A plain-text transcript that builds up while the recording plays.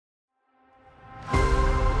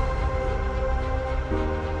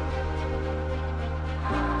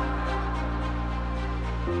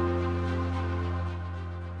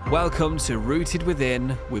Welcome to Rooted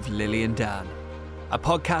Within with Lily and Dan, a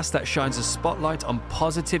podcast that shines a spotlight on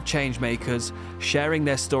positive change makers sharing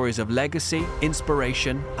their stories of legacy,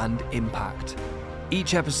 inspiration, and impact.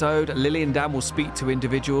 Each episode, Lily and Dan will speak to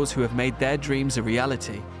individuals who have made their dreams a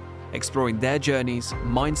reality, exploring their journeys,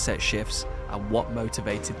 mindset shifts, and what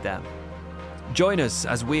motivated them. Join us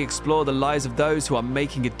as we explore the lives of those who are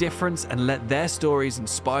making a difference and let their stories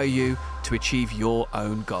inspire you to achieve your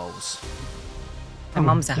own goals. My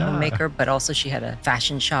mom's a homemaker, but also she had a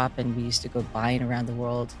fashion shop and we used to go buying around the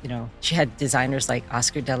world. You know, she had designers like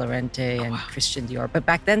Oscar de la Renta and Christian Dior, but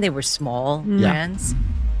back then they were small brands.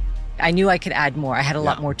 I knew I could add more. I had a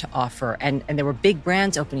lot more to offer. And there were big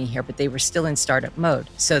brands opening here, but they were still in startup mode.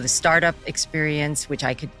 So the startup experience, which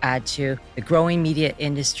I could add to the growing media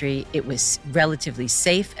industry, it was relatively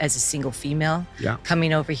safe as a single female.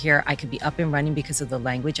 Coming over here, I could be up and running because of the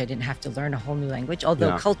language. I didn't have to learn a whole new language,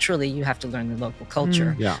 although culturally you have to learn the local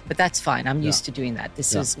culture. But that's fine. I'm used to doing that.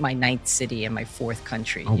 This is my 9th city and my 4th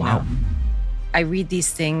country. Oh, wow. Know? I read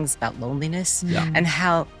these things about loneliness and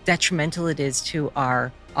how detrimental it is to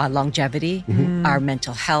our longevity, our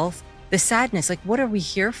mental health, the sadness. Like, what are we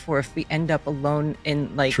here for if we end up alone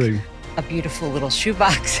in like a beautiful little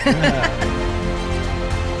shoebox?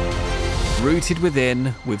 Rooted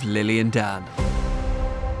Within with Lily and Dan.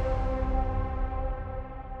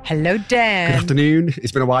 Hello, Dan. Good afternoon.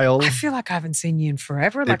 It's been a while. I feel like I haven't seen you in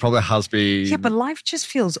forever. It probably has been. Yeah, but life just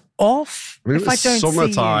feels off. I mean, if I don't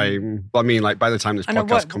summertime. But I mean, like by the time this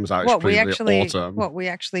podcast comes out, it's probably autumn. What we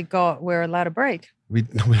actually got, we're allowed a break. I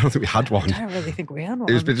don't think we had one. I don't really think we had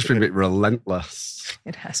one. It's just been a bit relentless.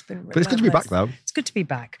 It has been relentless. But it's good to be back, though. It's good to be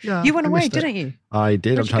back. Yeah, you went away, didn't you? I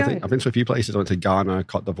did. Where'd you go? I've been to a few places. I went to Ghana,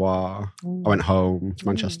 Cote d'Ivoire. I went home to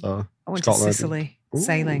Manchester. I went Scotland. to Sicily.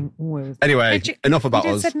 Sailing. Anyway, enough about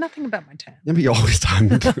us. You said nothing about my tan. Yeah, but you always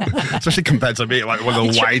tanned. Especially compared to me, like one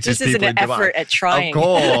of the whitest people in Dubai. This is an effort at trying. Of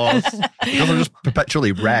course. Because I'm just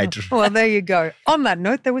perpetually red. Well, there you go. On that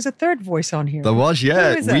note, there was a third voice on here. There was,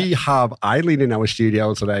 yeah. Who is it? We have Eileen in our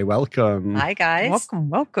studio today. Welcome. Hi, guys.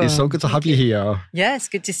 Welcome. It's so good to have you here. Yes,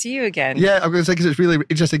 good to see you again. Yeah, I'm going to say because it's really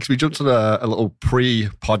interesting because we jumped on a little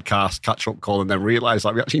pre-podcast catch-up call and then realised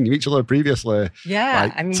like we actually knew each other previously. Yeah,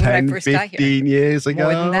 like I mean, 10, when I first got here. 15 years ago.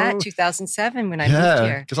 More than that, 2007 when I moved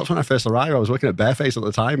here. Because that's when I first arrived. I was working at Bareface at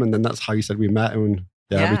the time and then that's how you said we met and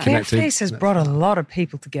we connected. Bareface has brought a lot of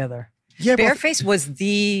people together. Yeah, Bareface was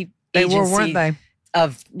the They agency were, weren't they?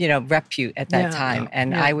 of, repute at that time.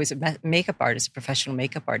 And I was a makeup artist, a professional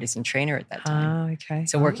makeup artist and trainer at that time. Oh, okay.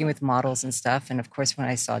 So working with models and stuff. And of course, when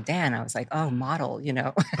I saw Dan, I was like, oh, model, Me, Hey,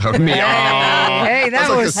 that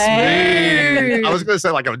was I was going to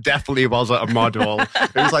say like I definitely was a model.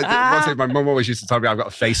 It was like my mum always used to tell me I've got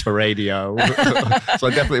a face for radio. So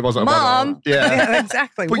I definitely wasn't a model. Mom. Yeah,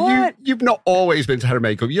 exactly. But what? you've not always been to hair and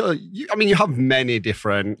makeup. You have many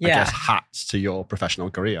different, I guess, hats to your professional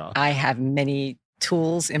career. I have many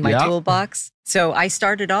tools in my toolbox. So I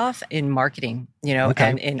started off in marketing,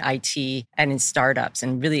 and in IT and in startups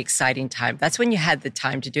and really exciting time. That's when you had the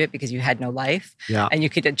time to do it because you had no life. Yeah. And you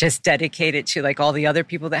could just dedicate it to like all the other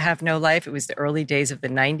people that have no life. It was the early days of the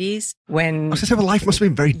 90s when... I was going to say, well, life must have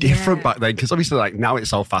been very different back then because obviously like now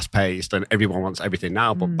it's so fast paced and everyone wants everything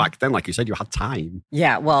now. But back then, like you said, you had time.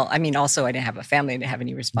 Yeah. Well, I mean, also I didn't have a family. I didn't have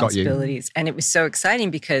any responsibilities. And it was so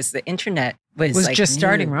exciting because the internet was like just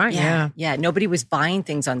starting, right? Yeah. Nobody was buying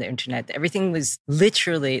things on the internet. Everything was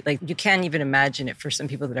literally like, you can't even imagine it for some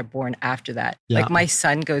people that are born after that. Yeah. Like my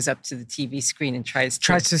son goes up to the TV screen and tries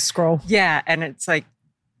to scroll. Yeah. And it's like,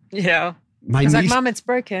 My niece, like, Mum, it's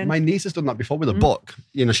broken. My niece has done that before with a book.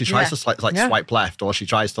 She tries to swipe left or she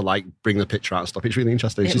tries to like bring the picture out and stuff. It's really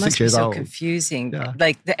interesting. She's 6 years old. It must be so confusing. Yeah.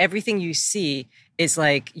 Like everything you see is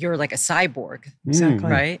like, you're like a cyborg. Exactly.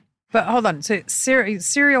 Right? But hold on. So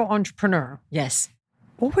serial entrepreneur. Yes.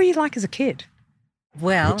 What were you like as a kid?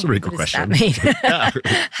 Well, that's a really good question. What does that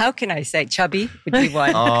mean? How can I say? Chubby would be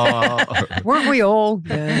one. Weren't we all?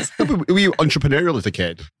 Yes. Were you entrepreneurial as a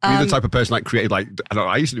kid? Were you the type of person like created like, I don't know,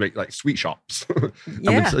 I used to make like sweet shops.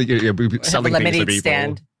 Yeah. We'd selling things to people.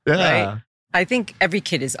 Stand, yeah. Right? I think every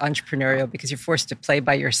kid is entrepreneurial because you're forced to play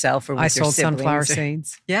by yourself or with your siblings. I sold sunflower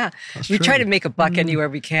seeds. Yeah. We try to make a buck anywhere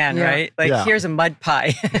we can, right? Like here's a mud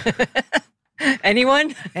pie.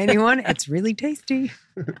 Anyone? It's really tasty.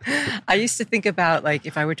 I used to think about like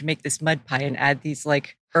if I were to make this mud pie and add these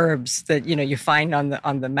like herbs that you find on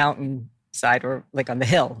the mountain side or like on the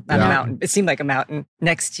hill, not a mountain. It seemed like a mountain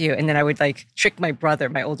next to you. And then I would like trick my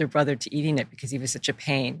older brother to eating it because he was such a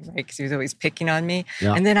pain, right? Because he was always picking on me.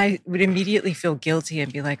 Yeah. And then I would immediately feel guilty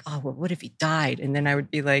and be like, oh, well, what if he died? And then I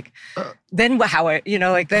would be like, then how?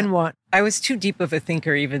 Then what? I was too deep of a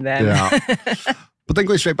thinker even then. Yeah. But then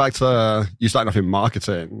going straight back to you starting off in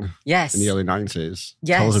marketing Yes. in the early 90s.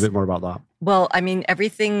 Yes. Tell us a bit more about that. Well, I mean,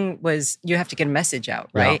 everything was, you have to get a message out,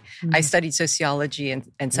 right? Yeah. I studied sociology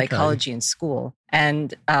and psychology in school.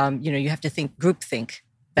 And, you have to think group think.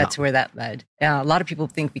 That's where that led. A lot of people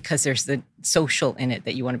think because there's the social in it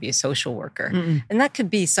that you want to be a social worker. And that could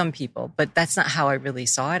be some people, but that's not how I really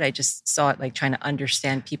saw it. I just saw it like trying to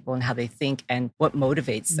understand people and how they think and what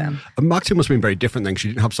motivates them. And marketing must have been very different then because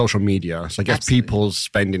you didn't have social media. So I guess Absolutely. people's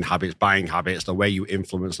spending habits, buying habits, the way you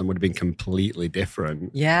influence them would have been completely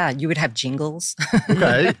different. Yeah, you would have jingles.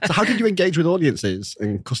 Okay. So how did you engage with audiences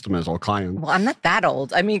and customers or clients? Well, I'm not that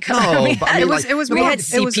old. I mean, come No, on. but I mean, It was we more, had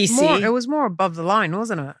CPC. it was more above the line,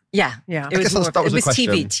 wasn't it? Yeah. Yeah. It was guess more, that was it the was TV.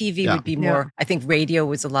 question. TV Yeah. would be more, I think radio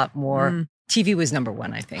was a lot more. TV was number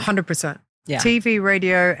one, I think. 100%. Yeah. TV,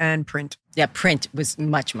 radio, and print. Yeah, print was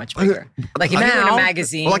much, much bigger. Like if you were in Now- a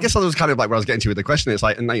magazine. Well, I guess that was kind of like where I was getting to with the question. It's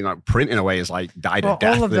like, and print in a way is like died a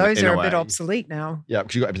death. All of those in are a a bit way. obsolete now. Yeah,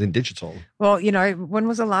 because you got everything digital. Well, when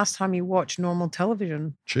was the last time you watched normal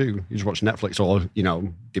television? True. You just watch Netflix or,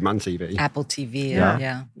 demand TV. Apple TV.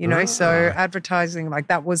 Yeah. Yeah. So advertising, like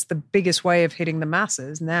that was the biggest way of hitting the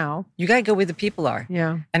masses now. You got to go where the people are.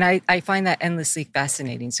 Yeah. And I find that endlessly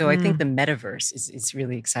fascinating. So I think the metaverse is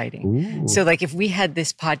really exciting. Ooh. So like if we had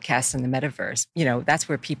this podcast in the metaverse, that's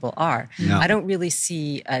where people are. Yeah. I don't really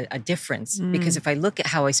see a difference because if I look at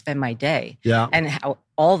how I spend my day Yeah. and how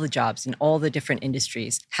all the jobs in all the different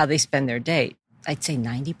industries, how they spend their day, I'd say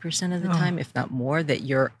 90% of the time, if not more, that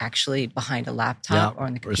you're actually behind a laptop or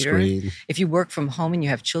on the or a computer. screen. If you work from home and you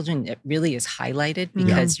have children, it really is highlighted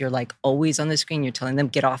because you're like always on the screen. You're telling them,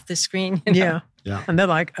 get off the screen. Yeah. Yeah. And they're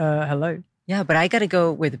like, hello. Yeah, but I got to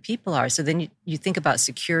go where the people are. So then you think about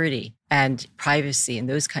security and privacy and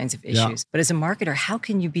those kinds of issues. Yeah. But as a marketer, how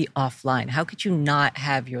can you be offline? How could you not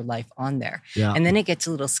have your life on there? Yeah. And then it gets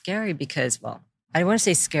a little scary because, well, I don't want to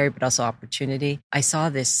say scary, but also opportunity. I saw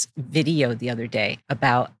this video the other day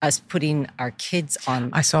about us putting our kids on.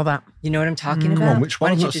 I saw that. You know what I'm talking Come about? on, which Why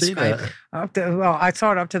one? don't I've you not seen describe it. it? I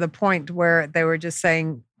saw it up to the point where they were just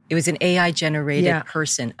saying, It was an AI generated Yeah.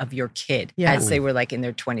 person of your kid Yeah. as they were like in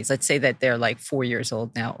their 20s. Let's say that they're like 4 years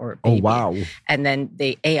old now or a Oh, baby. wow. And then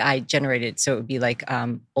they AI generated, so it would be like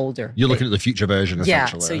older. You're looking at the future version, Yeah,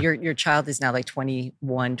 essentially. so your child is now like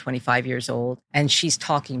 21, 25 years old, and she's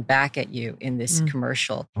talking back at you in this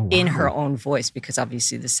commercial in her own voice because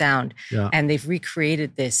obviously the sound. Yeah. And they've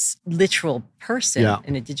recreated this literal person Yeah.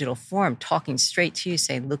 in a digital form talking straight to you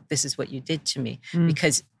saying, look, this is what you did to me.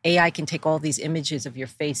 Because AI can take all these images of your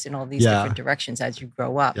face in all these different directions as you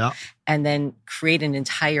grow up Yeah. and then create an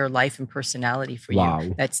entire life and personality for Wow.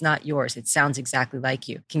 you that's not yours. It sounds exactly like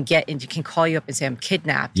you. Can call you up and say, I'm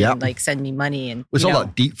kidnapped Yeah. and like send me money. And It's you all know,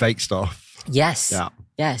 that deep fake stuff. yes. Yeah.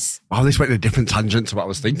 Yes. Wow, this went in a different tangent to what I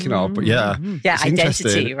was thinking of, but yeah. Yeah. It's Identity,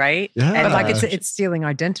 interesting. right? Yeah. And but like it's stealing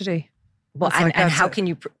identity. well, It's and, like and that's how it. can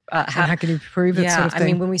you, And how can you prove it? yeah, Sort of thing? I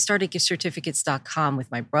mean, when we started giftcertificates.com with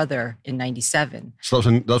my brother in 97, So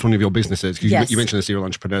that's one of your businesses. 'Cause Yes. you mentioned the serial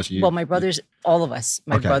entrepreneur. So well, my brothers, all of us,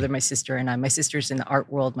 my Okay. brother, my sister, and I. My sister's in the art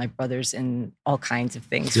world. My brother's in all kinds of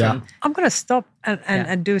things. Yeah. From, I'm going to stop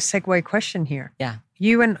and do a segue question here. yeah.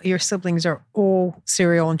 You and your siblings are all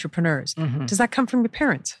serial entrepreneurs. Mm-hmm. Does that come from your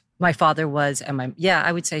parents? My father was, and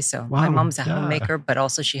I would say so. Wow, My mom's a yeah. homemaker, but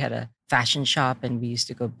also she had a fashion shop and we used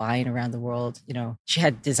to go buying around the world. You know, she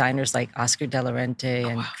had designers like Oscar De La Renta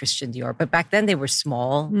and Christian Dior. But back then they were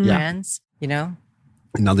small brands, you know?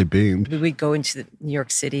 And now they boomed. We would go into New York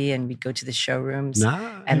City and we'd go to the showrooms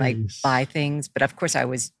and like buy things. But of course I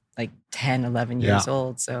was like 10, 11 years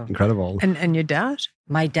old. So Incredible. And your dad?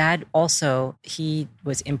 my dad also, he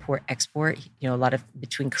was import export, you know, a lot of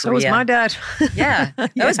between Korea. So was my dad. Yeah.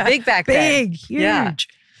 That was big back then. Big, huge, Yeah.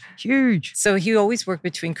 huge. So he always worked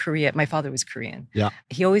between Korea. My father was Korean. Yeah.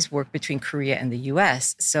 He always worked between Korea and the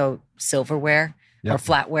US. So silverware or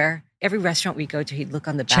flatware. Every restaurant we go to, he'd look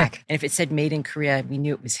on the back. Check. And if it said made in Korea, we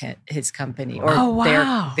knew it was his company or Oh,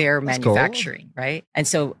 wow. their That's cool. manufacturing, right? And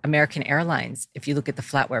so American Airlines, if you look at the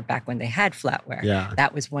flatware back when they had flatware,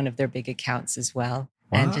 that was one of their big accounts as well.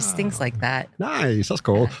 And just things like that. Nice. That's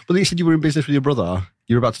cool. But you said you were in business with your brother.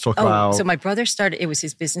 You were about to talk about... So my brother started, it was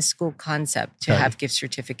his business school concept to have gift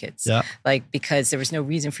certificates. Yeah. Like, because there was no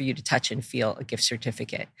reason for you to touch and feel a gift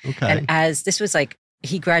certificate. Okay. And as this was like,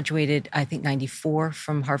 he graduated, I think, 94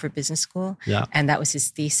 from Harvard Business School. Yeah. And that was his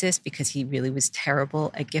thesis because he really was terrible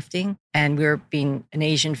at gifting. And we were being an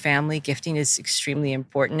Asian family. Gifting is extremely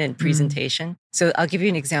important in presentation. So I'll give you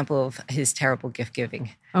an example of his terrible gift giving.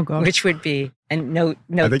 Oh, God. Which would be, and note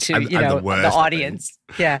to, I'm the worst, the I audience.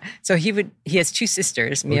 Yeah. So he has two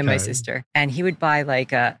sisters, me and my sister. And he would buy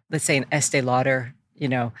like let's say an Estee Lauder,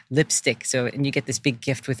 lipstick. So, and you get this big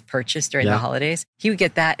gift with purchase during the holidays. He would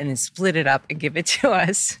get that and then split it up and give it to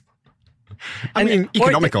us. I mean,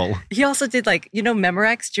 economical. He also did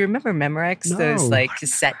Memorex. Do you remember Memorex? No. Those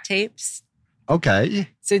cassette tapes. Okay.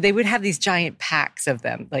 So they would have these giant packs of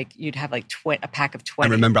them. Like you'd have a pack of 20.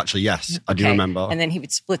 I remember actually, yes. I do remember. And then he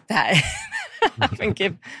would split that up and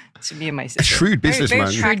give to me and my sister. A shrewd businessman.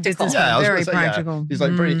 Very practical. Yeah, very practical. He's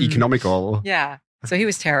very economical. Yeah. So he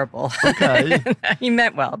was terrible. Okay. He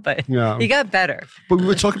meant well, but he got better. But we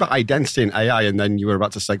were talking about identity and AI, and then you were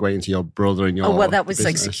about to segue into your brother and your that was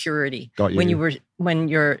business. security. Got you. When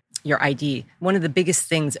your ID, one of the biggest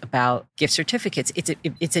things about gift certificates,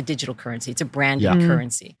 it's a digital currency. It's a branded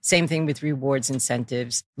currency. Same thing with rewards,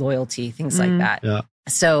 incentives, loyalty, things like that. Yeah.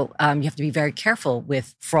 So you have to be very careful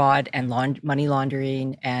with fraud and money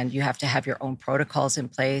laundering, and you have to have your own protocols in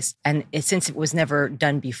place. And since it was never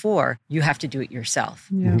done before, you have to do it yourself.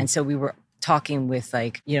 Yeah. And so we were talking with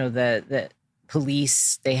the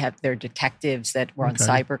police. They have their detectives that were on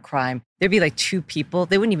cybercrime. There'd be 2 people.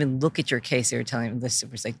 They wouldn't even look at your case. They were telling them this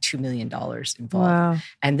was $2 million involved. Wow.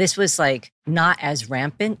 And this was not as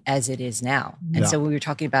rampant as it is now. And so we were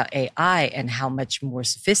talking about AI and how much more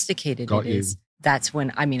sophisticated it is. That's when,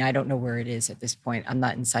 I don't know where it is at this point. I'm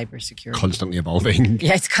not in cybersecurity. Constantly evolving.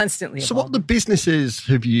 Yeah, it's constantly evolving. So what other businesses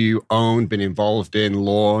have you owned, been involved in,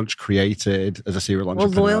 launched, created as a serial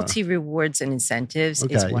entrepreneur? Well, loyalty, rewards, and incentives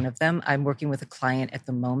is one of them. I'm working with a client at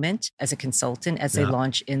the moment as a consultant as they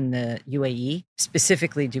launch in the UAE,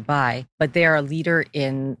 specifically Dubai. But they are a leader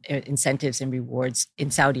in incentives and rewards in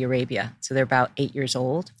Saudi Arabia. So they're about 8 years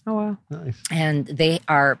old. Oh, wow. Nice. And they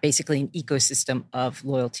are basically an ecosystem of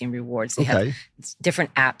loyalty and rewards. They have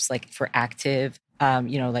different apps for active,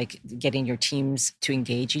 getting your teams to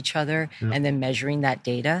engage each other and then measuring that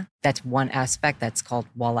data. That's one aspect that's called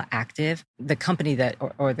Walla Active. The company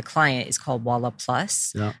or the client is called Walla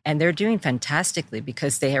Plus. Yeah. And they're doing fantastically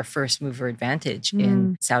because they have first mover advantage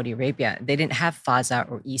in Saudi Arabia. They didn't have Faza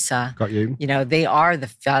or Isa. Got you. They are the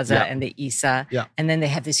Faza and the Isa. Yeah. And then they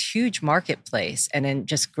have this huge marketplace and then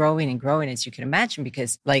just growing and growing, as you can imagine,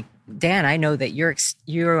 because Dan, I know that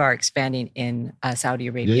you are expanding in Saudi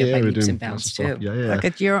Arabia by leaps and bounds too.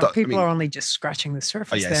 People are only just scratching the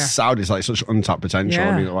surface there. Saudi's such untapped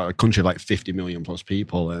potential. A country of 50 million plus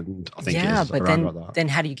people, and I think it's around about that. Then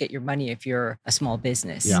how do you get your money if you're a small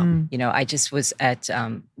business? Yeah. I just was at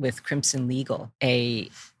with Crimson Legal, a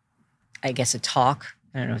talk.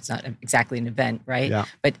 I don't know, it's not exactly an event, right? Yeah.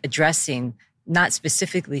 But addressing not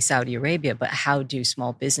specifically Saudi Arabia, but how do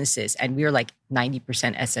small businesses, and we're 90%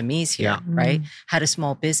 SMEs here, right? How do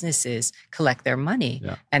small businesses collect their money?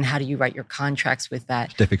 Yeah. And how do you write your contracts with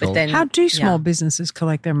that? It's difficult. How do small businesses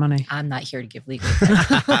collect their money? I'm not here to give legal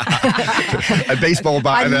advice. A baseball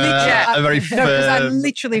bat and a very firm... because I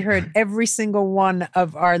literally heard every single one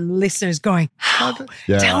of our listeners going,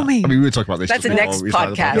 tell me. We were talking about this. That's the next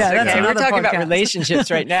podcast. We're talking about relationships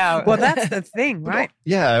right now. Well, that's the thing, right?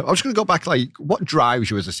 Yeah. I was going to go back, what drives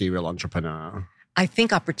you as a serial entrepreneur? I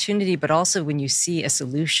think opportunity, but also when you see a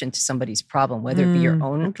solution to somebody's problem, whether it be your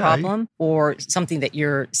own problem or something that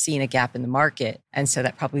you're seeing a gap in the market. And so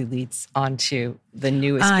that probably leads on to the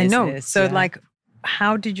newest business. I know. So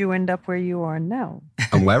how did you end up where you are now?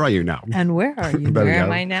 And where are you now? Where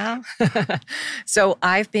am I now? So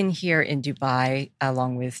I've been here in Dubai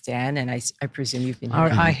along with Dan, and I presume you've been here.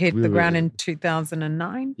 I hit the ground in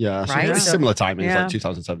 2009. Yeah, so right? Similar timing, 2007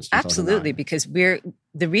 to 2009. Absolutely, because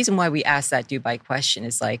the reason why we asked that Dubai question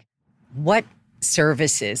is what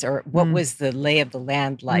services or what was the lay of the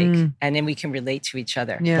land like? And then we can relate to each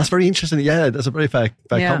other. Yeah. That's very interesting. Yeah, that's a very fair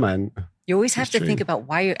comment. You always have to think about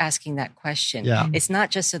why you're asking that question. Yeah. It's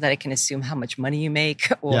not just so that I can assume how much money you make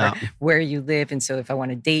or where you live. And so if I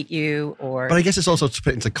want to date you or... But I guess it's also to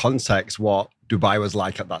put into context what Dubai was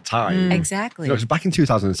like at that time. Exactly. It was back in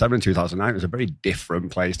 2007, 2009. It was a very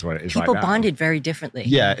different place to where it is right now. People bonded very differently.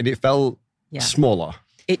 Yeah, and it felt smaller.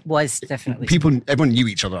 It was definitely. Everyone knew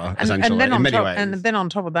each other, essentially, in many ways. And then on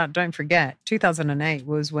top of that, don't forget, 2008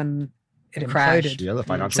 was when it crashed. imploded. Yeah, the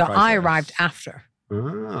financial crisis. I arrived after.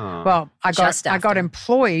 Ah. Well, I got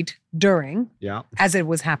employed during as it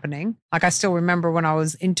was happening. I still remember when I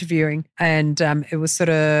was interviewing, and it was sort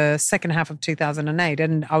of second half of 2008,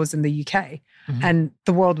 and I was in the UK, and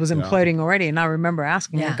the world was imploding already. And I remember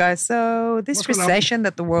asking the guy, so this recession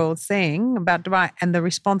that the world's seeing about Dubai, and the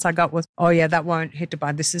response I got was, oh yeah, that won't hit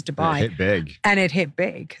Dubai. This is Dubai. It hit big. And it hit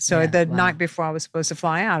big. So the night before I was supposed to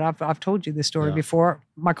fly out, I've told you this story before,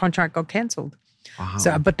 my contract got cancelled. Wow.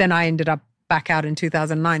 So, but then I ended up back out in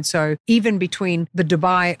 2009. So even between the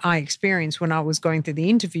Dubai I experienced when I was going through the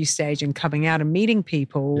interview stage and coming out and meeting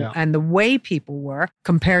people and the way people were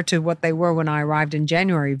compared to what they were when I arrived in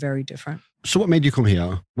January, very different. So what made you come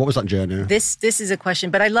here? What was that journey? This is a question,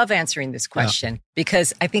 but I love answering this question because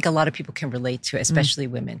I think a lot of people can relate to it, especially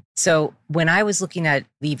women. So when I was looking at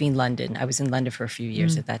leaving London, I was in London for a few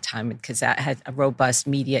years at that time because I had a robust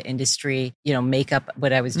media industry, makeup,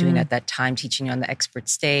 what I was doing at that time, teaching on the expert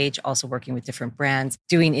stage, also working with different brands,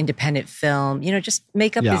 doing independent film, just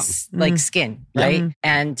makeup is like skin, right?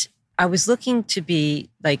 And I was looking to be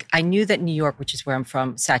like, I knew that New York, which is where I'm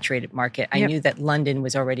from, saturated market. I knew that London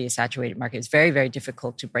was already a saturated market. It's very, very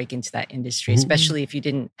difficult to break into that industry, especially if you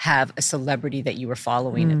didn't have a celebrity that you were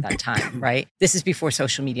following at that time, right? This is before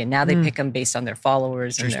social media. Now they pick them based on their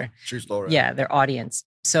followers and their audience.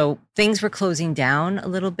 So things were closing down a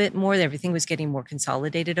little bit more. Everything was getting more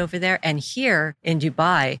consolidated over there. And here in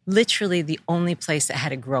Dubai, literally the only place that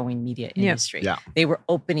had a growing media industry. Yeah. They were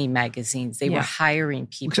opening magazines. They were hiring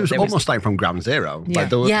people. Because it was almost like from ground zero. Yeah. Like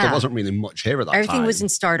there wasn't really much here at that time. Everything was in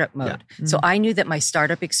startup mode. Yeah. So I knew that my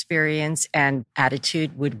startup experience and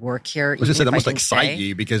attitude would work here. I was going to say, that must excite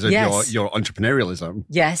you because of your entrepreneurialism.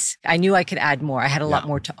 Yes. I knew I could add more. I had a lot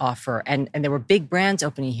more to offer. And there were big brands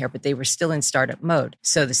opening here, but they were still in startup mode.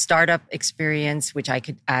 So the startup experience, which I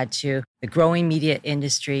could add to the growing media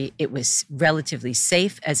industry, it was relatively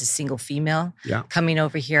safe as a single female. Yeah. Coming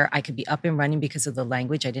over here, I could be up and running because of the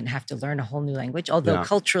language. I didn't have to learn a whole new language, although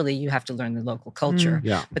culturally you have to learn the local culture.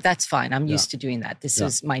 But that's fine. I'm used to doing that. This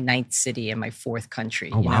is my 9th city and my 4th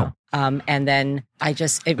country. Wow. And then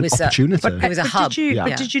it was a hub.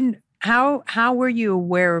 How were you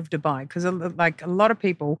aware of Dubai? Because like a lot of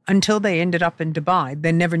people, until they ended up in Dubai,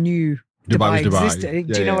 they never knew Dubai existed.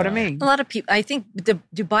 Yeah, do you know what I mean? A lot of people, I think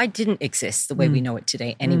Dubai didn't exist the way we know it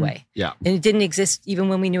today anyway. Yeah. And it didn't exist even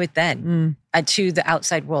when we knew it then. To the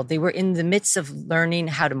outside world. They were in the midst of learning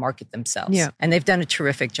how to market themselves. Yeah. And they've done a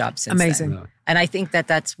terrific job since then. Yeah. And I think that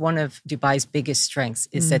that's one of Dubai's biggest strengths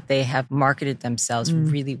is that they have marketed themselves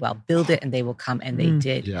really well. Build it and they will come, and they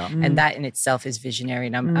did. Yeah. And that in itself is visionary.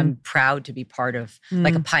 And I'm proud to be part of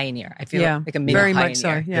like a pioneer. I feel like a mini very pioneer. Much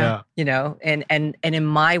so, yeah. And in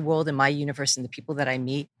my world, in my universe, and the people that I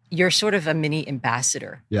meet, you're sort of a mini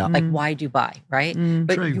ambassador. Yeah. Like, why Dubai, right?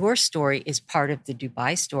 But true. Your story is part of the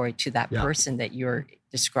Dubai story to that person that you're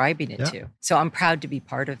describing it to. So I'm proud to be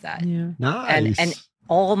part of that. Yeah. Nice. And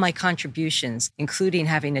all my contributions, including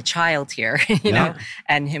having a child here, you know,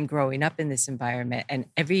 and him growing up in this environment, and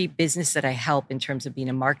every business that I help in terms of being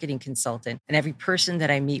a marketing consultant, and every person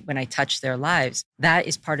that I meet when I touch their lives, that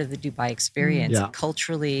is part of the Dubai experience,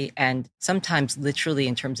 culturally and sometimes literally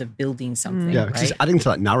in terms of building something. Yeah, because it's adding to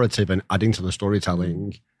that narrative and adding to the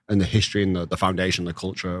storytelling. And the history and the foundation, the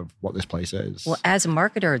culture of what this place is. Well, as a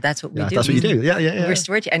marketer, that's what we do. That's what you do. Yeah. We're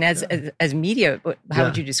storytelling. And as media, how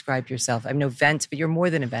would you describe yourself? I mean, events, but you're more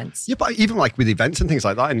than events. Yeah, but even like with events and things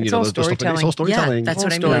like that, and it's all storytelling. It's all storytelling. Yeah, that's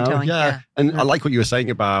what I mean. Yeah. And I like what you were saying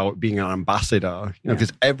about being an ambassador. You know,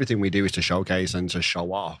 because everything we do is to showcase and to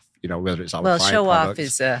show off. You know, whether it's our show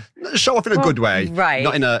products. Off is show off in a good way, right?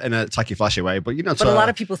 Not in a tacky, flashy way, but you know. But a lot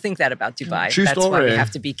of people think that about Dubai. True That's story. why we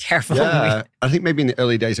have to be careful. Yeah, I think maybe in the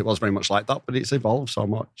early days it was very much like that, but it's evolved so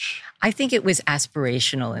much. I think it was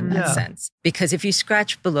aspirational in that sense, because if you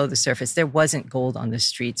scratch below the surface, there wasn't gold on the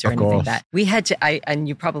streets or anything like that. We had to, and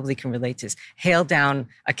you probably can relate to this, hail down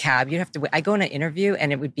a cab. You'd have to wait. I go on an interview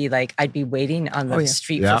and it would be like, I'd be waiting on the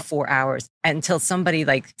street for 4 hours until somebody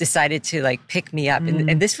like decided to like pick me up.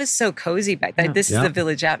 And this was so cozy back then. This is the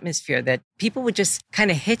village atmosphere that people would just kind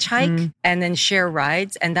of hitchhike and then share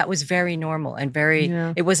rides. And that was very normal and very,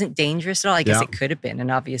 it wasn't dangerous at all. I guess it could have been. And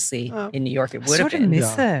obviously in New York, it would have been. I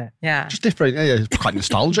miss it. Yeah. Just different. Yeah, it's quite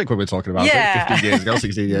nostalgic when we're talking about it 15 years ago,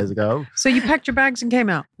 16 years ago. So you packed your bags and came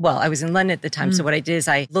out? Well, I was in London at the time. So what I did is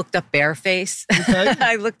I looked up Bareface. Okay.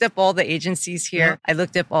 I looked up all the agencies here. Yeah. I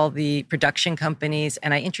looked up all the production companies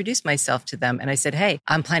and I introduced myself to them. And I said, hey,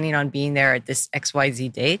 I'm planning on being there at this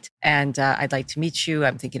XYZ date. And I'd like to meet you.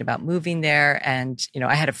 I'm thinking about moving there. And, you know,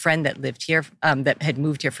 I had a friend that lived here, that had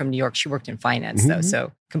moved here from New York. She worked in finance though.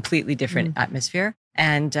 So completely different atmosphere.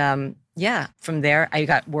 And from there, I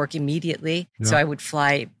got work immediately. Yeah. So I would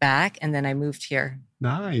fly back and then I moved here.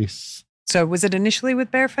 Nice. So was it initially with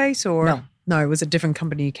Bareface or? No, it was a different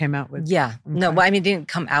company you came out with. Yeah. Okay. No, well, I mean, it didn't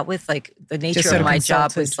come out with like the nature of my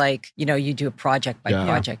job was like, you know, you do a project by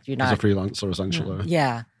project. You're not as a freelancer essentially.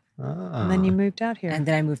 Yeah. And then you moved out here. And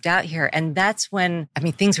then I moved out here. And that's when, I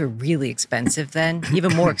mean, things were really expensive then,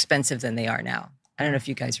 even more expensive than they are now. I don't know if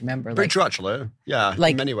you guys remember. Very true, actually. Yeah,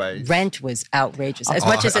 in many ways. Rent was outrageous. As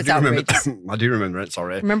much as it's outrageous. I do remember it,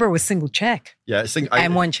 sorry. Remember, it was single check. Yeah.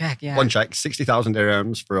 And one check, yeah. One check, 60,000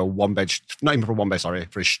 dirhams for a one-bed, not even for a one-bed, sorry,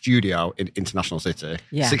 for a studio in International City.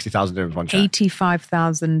 Yeah. 60,000 dirhams, one check.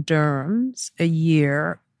 85,000 dirhams a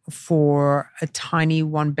year for a tiny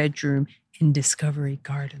one-bedroom in Discovery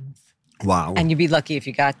Gardens. Wow. And you'd be lucky if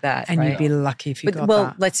you got that. And you'd be lucky if you got that.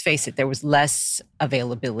 Well, let's face it, there was less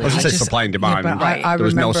availability. I was just supply and demand. Yeah, right. There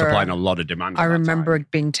was no supply and a lot of demand. I remember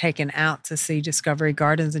being taken out to see Discovery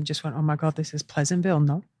Gardens and just went, oh my God, this is Pleasantville.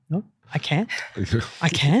 No, I can't. I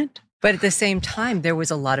can't. But at the same time, there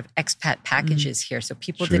was a lot of expat packages here. So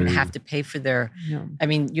people didn't have to pay for their, I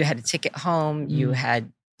mean, you had a ticket home,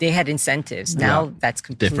 they had incentives. Now that's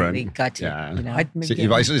completely gutted. Yeah. You know?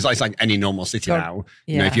 It's like any normal city now.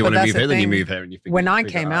 Yeah. You know, if you want to move here, then you move here. And you when I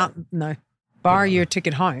came out, bar your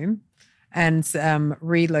ticket home and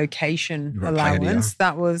relocation allowance.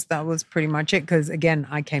 That was pretty much it. Because again,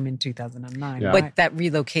 I came in 2009. Yeah. But that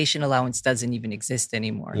relocation allowance doesn't even exist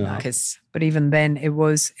anymore. Yeah. But even then, it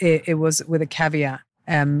was with a caveat.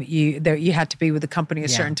 You had to be with the company a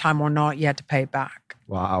certain time or not. You had to pay it back.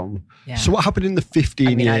 Wow. Yeah. So what happened in the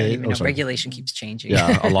 15 years? I don't even know. Regulation keeps changing.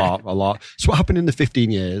 Yeah, a lot. So what happened in the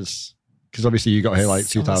 15 years? Because obviously you got here like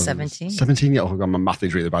 2017. 17 years. Oh God, my math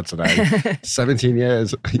is really bad today. 17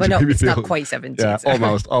 years. Well, no, it's not quite 17. Yeah,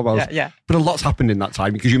 almost. Yeah. But a lot's happened in that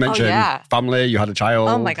time because you mentioned family, you had a child.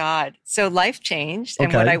 Oh my God. So life changed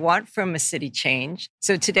and what I want from a city changed.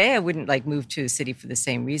 So today I wouldn't move to a city for the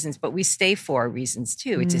same reasons, but we stay for reasons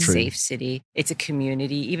too. It's a safe city. It's a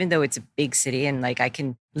community, even though it's a big city and I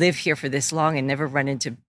can live here for this long and never run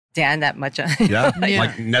into Dan that much.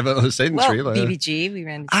 Never since really. BBG, we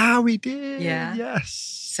ran into. We did. Yeah.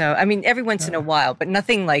 Yes. So, I mean, every once in a while, but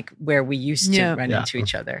nothing like where we used to run into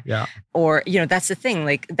each other. Yeah. Or, that's the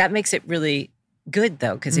thing. That makes it really good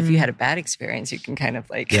though, because if you had a bad experience, you can kind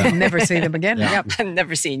of never see them again. Yeah. Yep, I'm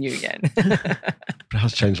never seeing you again. It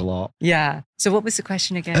has changed a lot. Yeah. So what was the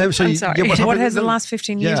question again? I'm sorry. What has the last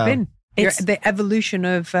 15 years been? The evolution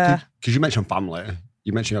of... Because you mentioned family.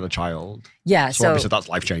 You mentioned you had a child. Yeah. So obviously that's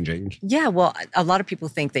life-changing. Yeah. Well, a lot of people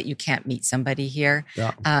think that you can't meet somebody here.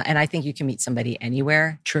 Yeah. And I think you can meet somebody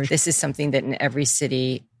anywhere. True. This is something that in every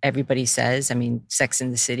city, everybody says. I mean, Sex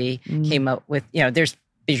and the City came up with, there's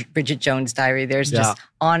Bridget Jones' Diary. There's just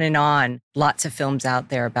on and on. Lots of films out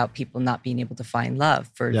there about people not being able to find love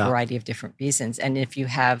for a variety of different reasons. And if you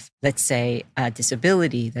have, let's say, a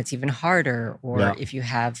disability, that's even harder. Or if you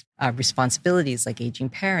have responsibilities like aging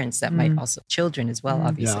parents, that might also children as well,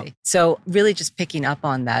 obviously. Yeah. So really just picking up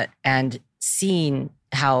on that and seeing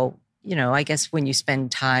how, I guess when you spend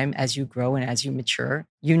time as you grow and as you mature,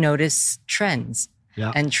 you notice trends.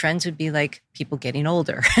 Yeah. And trends would be like people getting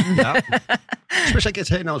older. Especially I guess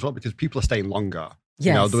here now as well because people are staying longer.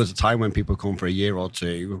 Yes. There was a time when people come for a year or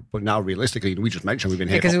two, but now realistically, we just mentioned we've been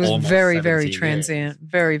here because for it was almost very, very years. transient.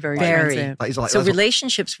 Very, very transient. So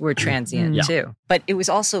relationships were transient too. But it was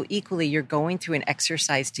also equally, you're going through an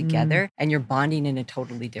exercise together and you're bonding in a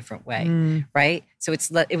totally different way, right? So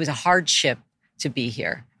it was a hardship to be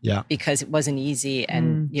here. Yeah. Because it wasn't easy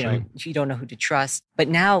and, you don't know who to trust. But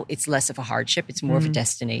now it's less of a hardship. It's more of a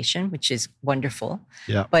destination, which is wonderful.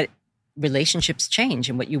 Yeah. But relationships change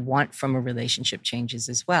and what you want from a relationship changes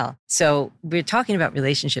as well. So we're talking about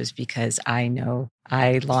relationships because I know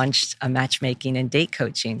I launched a matchmaking and date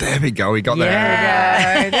coaching. There we go. We got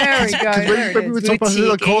there. There we go. When we were talking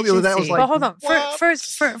about the call the other day, I was like, but hold on.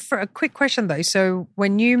 For a quick question though. So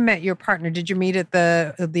when you met your partner, did you meet it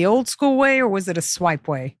the old school way or was it a swipe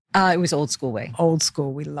way? It was old school way. Old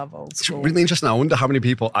school. We love old school. It's really interesting. I wonder how many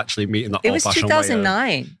people actually meet in that old-fashioned way. It was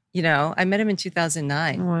 2009. I met him in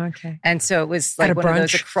 2009. Oh, okay. And so it was like one of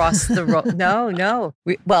those across the road. No.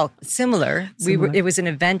 Similar. It was an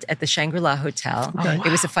event at the Shangri-La Hotel. Okay.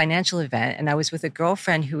 It was a financial event. And I was with a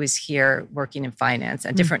girlfriend who was here working in finance,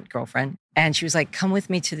 a different girlfriend. And she was like, come with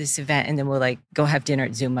me to this event and then we'll go have dinner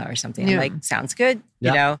at Zuma or something. I'm like, sounds good, you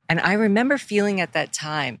know? And I remember feeling at that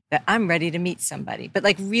time that I'm ready to meet somebody, but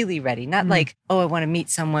really ready. Not I want to meet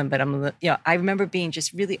someone, but I remember being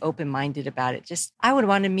just really open-minded about it. Just, I would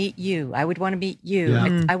want to meet you. I would want to meet you.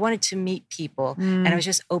 Yeah. I wanted to meet people and I was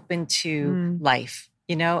just open to life.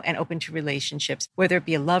 And open to relationships, whether it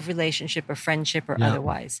be a love relationship or friendship or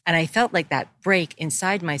otherwise. And I felt like that break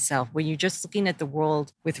inside myself when you're just looking at the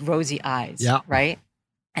world with rosy eyes, right?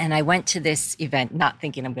 And I went to this event not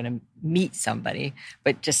thinking I'm going to meet somebody,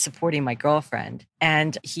 but just supporting my girlfriend.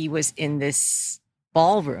 And he was in this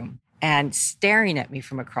ballroom. and staring at me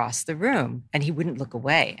from across the room, and he wouldn't look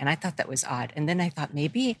away. And I thought that was odd. And then I thought,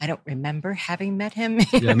 maybe I don't remember having met him.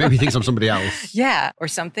 Yeah, maybe he thinks I'm somebody else. Yeah, or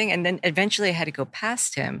something. And then eventually I had to go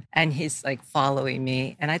past him, and he's like following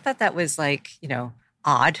me. And I thought that was like,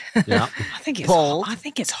 odd. Yeah. I think it's bold. I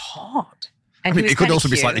think it's hard. And it could also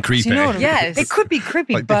be slightly creepy. You know what I mean? Yes. It could be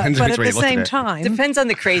creepy, Like, but depends at which way the you look at same it. time. Depends on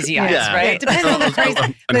the crazy eyes, Yeah. right? It depends on the crazy.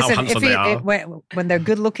 And how Listen, handsome they are. when they're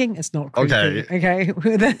good looking, it's not creepy. Okay.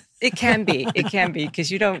 It can be. It can be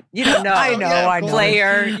because you don't know. I know, I know.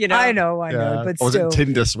 Player, I know, but or was still. it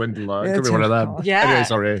Tinder swindler? It could be one of them. Yeah. Anyway,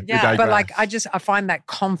 sorry. Yeah. But like, I find that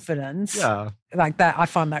confidence. Yeah. Like that, I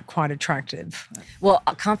find that quite attractive. Well,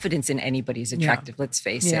 confidence in anybody is attractive. Let's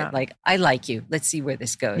face it. Like, I like you. Let's see where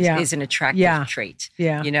this goes. Is an attractive trait.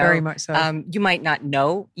 Yeah, very much so. You might not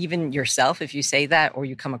know, even yourself, if you say that or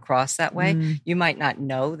you come across that way, you might not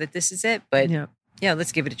know that this is it. But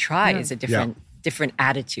let's give it a try. It's a different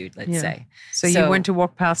attitude, let's say. So you went to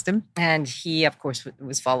walk past him? And he, of course,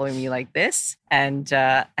 was following me like this. And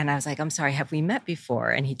I was like, I'm sorry, have we met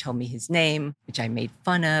before? And he told me his name, which I made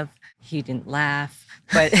fun of. He didn't laugh,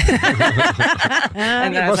 but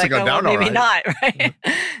and I was like, oh, well, maybe not, right?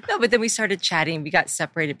 No, but then we started chatting. We got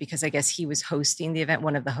separated because I guess he was hosting the event,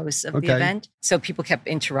 one of the hosts of the event. So people kept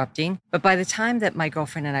interrupting. But by the time that my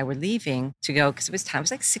girlfriend and I were leaving to go, because it was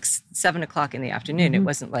like 6, 7 o'clock in the afternoon. It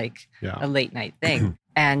wasn't like a late night thing.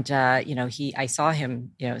 And, I saw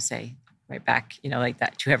him, say, right back, like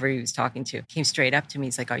that, to whoever he was talking to, came straight up to me.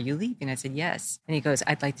 He's like, are you leaving? I said, yes. And he goes,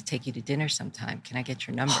 I'd like to take you to dinner sometime. Can I get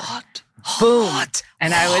your number? Boom.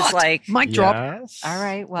 And I was like, mic drop. All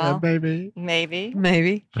right, well, maybe.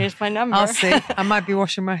 Here's my number. I'll see. I might be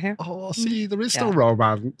washing my hair. Oh, see, there is still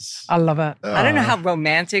romance. I love it. I don't know how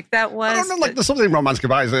romantic that was. I don't know, like there's something romantic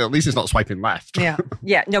about it. At least it's not swiping left. Yeah.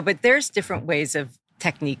 Yeah, no, but there's different ways of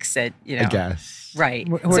techniques that, I guess. Right.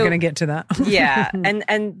 We're going to get to that. Yeah.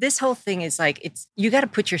 And this whole thing is like, you got to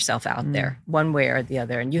put yourself out there one way or the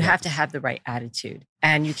other. And you have to have the right attitude.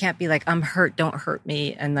 And you can't be like, I'm hurt, don't hurt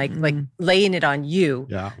me. And like laying it on you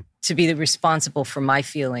to be responsible for my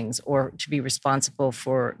feelings or to be responsible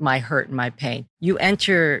for my hurt and my pain. You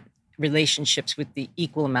enter relationships with the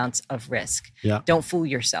equal amounts of risk. Yeah. Don't fool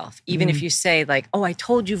yourself. Even if you say like, oh, I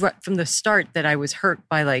told you right from the start that I was hurt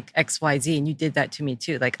by like XYZ and you did that to me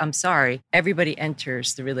too. Like, I'm sorry. Everybody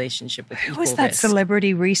enters the relationship with equal risk. Who was that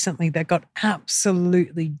celebrity recently that got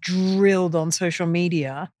absolutely drilled on social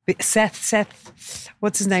media? Seth,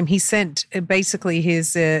 what's his name? He sent basically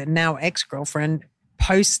his now ex-girlfriend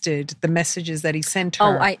posted the messages that he sent her.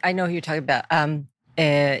 Oh, I know who you're talking about.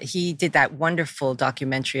 He did that wonderful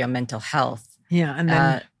documentary on mental health. Yeah, and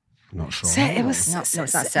then I'm not sure. It was no, it's not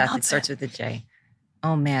Seth. It starts with a J.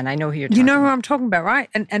 Oh man, I know who you're talking. You know who about. I'm talking about, right?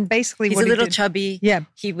 And basically, he's what a little did, chubby. Yeah,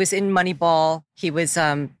 he was in Moneyball. He was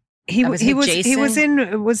Was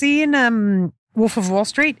he in Wolf of Wall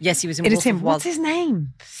Street? Yes, he was in Wolf of Wall Street. What's his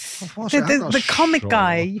name? The comic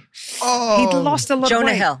guy. Oh, he'd lost a lot of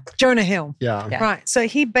weight. Jonah Hill. Yeah. Right. So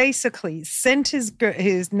he basically sent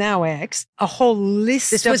his now ex a whole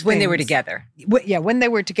list This of was when they were things. together. Yeah, when they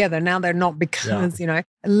were together. Now they're not because, a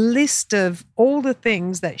list of all the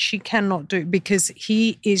things that she cannot do because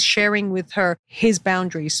he is sharing with her his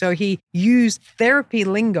boundaries. So he used therapy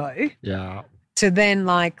lingo. Yeah. To then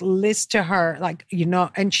like list to her, like,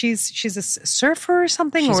 and she's a surfer or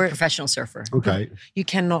something. She's or a professional surfer. Okay. You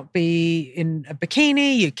cannot be in a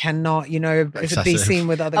bikini. You cannot, be seen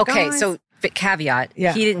with other guys. Okay, so caveat,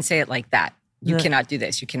 he didn't say it like that. You cannot do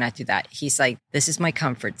this. You cannot do that. He's like, this is my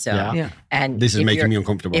comfort zone. Yeah. And this is making me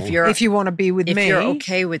uncomfortable. If you want to be with me. If you're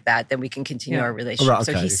okay with that, then we can continue our relationship. Right,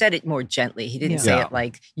 okay. So he said it more gently. He didn't say it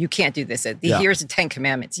like, you can't do this. Here's the 10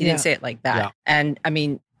 Commandments. He didn't say it like that. Yeah. And I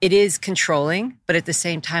mean, it is controlling, but at the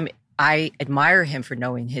same time, I admire him for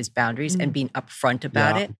knowing his boundaries and being upfront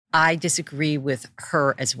about it. I disagree with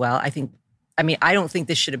her as well. I don't think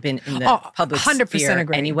this should have been in the public 100% sphere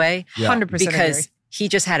agree. Anyway. 100% because agree. He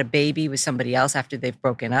just had a baby with somebody else after they've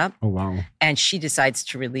broken up. Oh, wow. And she decides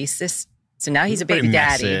to release this. So now he's a baby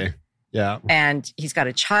daddy. Yeah. And he's got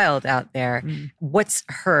a child out there. What's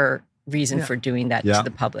her reason for doing that to the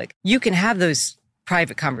public? You can have those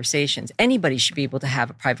private conversations. Anybody should be able to have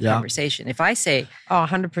a private conversation. If I say...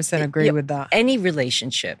 100% agree with that. Any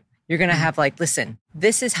relationship, you're going to have like, listen,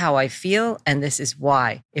 this is how I feel and this is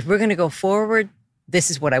why. If we're going to go forward, this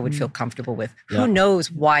is what I would feel comfortable with. Who knows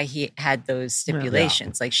why he had those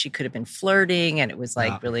stipulations? Like she could have been flirting and it was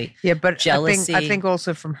like really jealousy. I think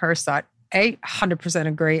also from her side, 100%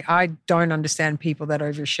 agree. I don't understand people that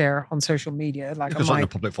overshare on social media. Like because on a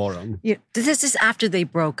public forum. Yeah. This is after they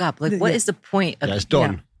broke up. Like, what is the point of it's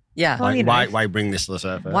done. Yeah. Like, why bring this to the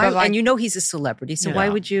surface? Why? And you know he's a celebrity, so why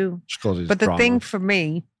would you? But the thing for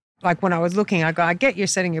me, like when I was looking, I go, I get you're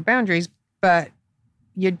setting your boundaries, but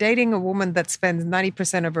you're dating a woman that spends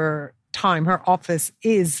 90% of her time, her office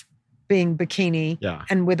is being bikini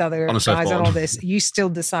and with other guys and all this. You still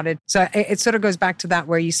decided. So it sort of goes back to that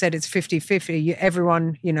where you said it's 50-50.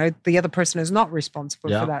 Everyone, the other person is not responsible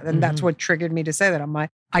for that. And that's what triggered me to say that. I'm like,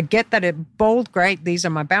 I get that it bold, great, these are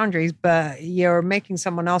my boundaries, but you're making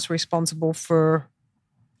someone else responsible for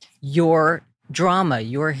your drama,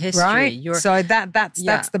 your history. Right? So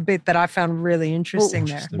that's the bit that I found really interesting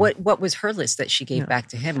there. What was her list that she gave back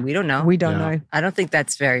to him? We don't know. We don't know. I don't think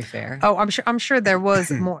that's very fair. Oh, I'm sure there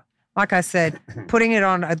was more. Like I said, putting it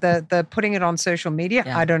on putting it on social media,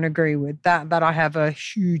 I don't agree with that. That I have a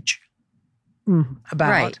huge about.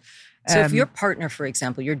 Right. So if your partner, for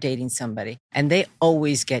example, you're dating somebody and they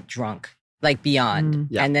always get drunk, like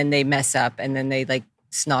beyond, and then they mess up and then they like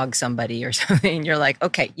snog somebody or something, and you're like,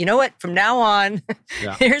 okay, you know what? From now on,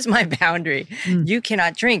 here's my boundary. You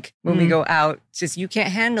cannot drink when we go out. Just you can't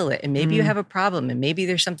handle it. And maybe you have a problem and maybe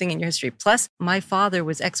there's something in your history. Plus, my father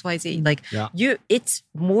was XYZ. Like it's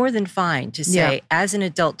more than fine to say as an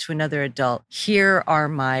adult to another adult, here are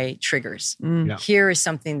my triggers. Here is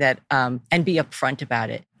something that, and be upfront about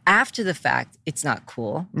it. After the fact, it's not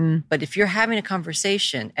cool. But if you're having a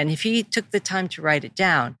conversation and if he took the time to write it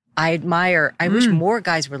down, I wish more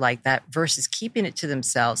guys were like that versus keeping it to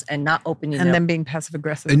themselves and not opening it. And then being passive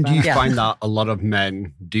aggressive. And do you find that a lot of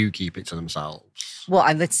men do keep it to themselves?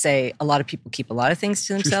 Well, let's say a lot of people keep a lot of things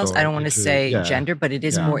to themselves. I don't want to say gender, but it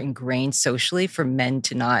is more ingrained socially for men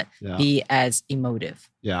to not be as emotive.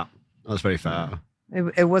 Yeah, that's very fair.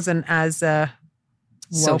 It wasn't as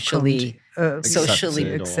socially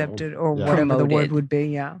accepted or whatever the word would be,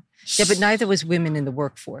 Yeah, but neither was women in the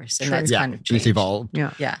workforce, and that's kind of changed. It's evolved.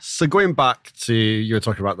 Yeah. So going back to, you were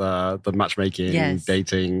talking about the matchmaking,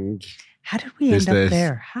 dating. How did we end up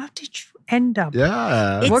there? How did you end up?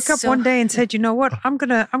 Yeah. Woke up one day and said, you know what? I'm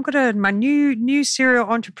gonna my new serial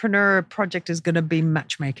entrepreneur project is gonna be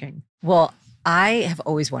matchmaking. Well, I have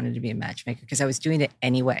always wanted to be a matchmaker because I was doing it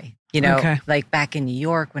anyway. Like back in New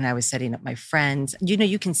York when I was setting up my friends,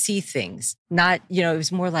 you can see things. Not, it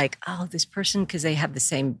was more like, oh, this person, because they have the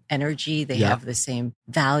same energy, they have the same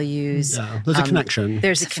values. Yeah, there's a connection.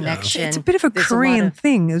 There's a connection. It's a bit of a Korean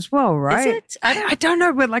thing as well, right? Is it? I don't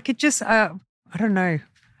know, but like it just, I don't know.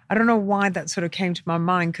 I don't know why that sort of came to my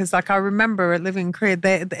mind because like I remember living in Korea,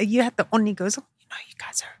 you had the onni goes, oh, you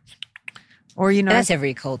guys are... Or, and that's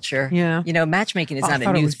every culture. Yeah. Matchmaking is not a new thing. I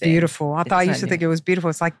thought it was beautiful. I used to think it was beautiful.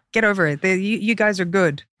 It's like, get over it. You guys are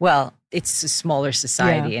good. Well, it's a smaller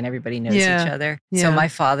society and everybody knows each other. Yeah. So my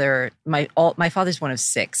father's one of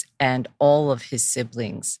 6 and all of his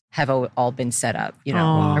siblings have all been set up,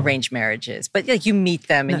 arranged marriages. But like you meet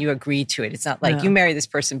them and you agree to it. It's not like you marry this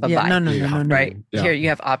person, bye-bye. No. Right? Yeah. Here you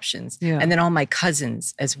have options. Yeah. And then all my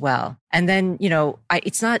cousins as well. And then,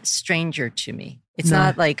 it's not stranger to me. It's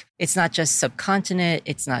not like, it's not just subcontinent.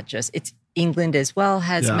 It's England as well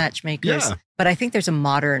has matchmakers. Yeah. But I think there's a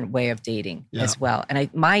modern way of dating as well.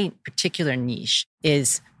 And my particular niche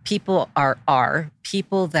is people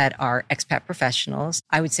people that are expat professionals.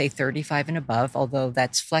 I would say 35 and above, although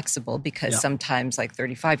that's flexible because sometimes like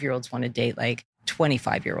 35-year-olds want to date like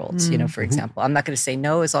 25-year-olds, for example. I'm not going to say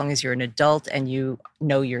no as long as you're an adult and you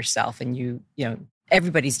know yourself and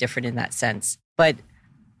everybody's different in that sense. But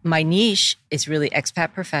my niche is really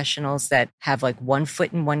expat professionals that have like one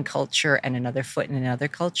foot in one culture and another foot in another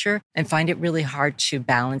culture and find it really hard to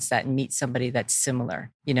balance that and meet somebody that's similar.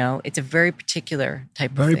 It's a very particular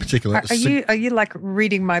type of thing. Very particular. Are you like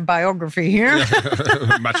reading my biography here?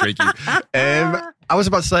 Matchmaking. I was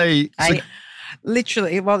about to say...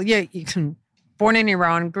 Literally, born in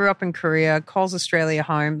Iran, grew up in Korea, calls Australia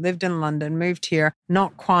home, lived in London, moved here,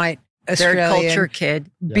 not quite Australian, third culture kid.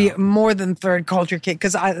 Be more than third culture kid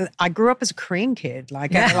because I grew up as a Korean kid.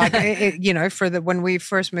 When we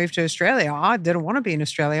first moved to Australia, I didn't want to be in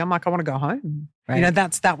Australia. I'm like, I want to go home. Right.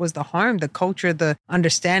 That was the home, the culture, the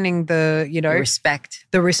understanding, the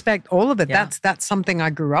respect, all of it. Yeah. That's something I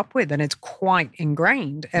grew up with, and it's quite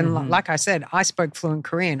ingrained. And like I said, I spoke fluent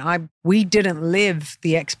Korean. We didn't live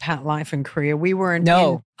the expat life in Korea. We were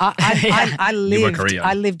I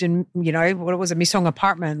lived in what was a Misong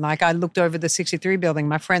apartment. Like I looked over the 63 building.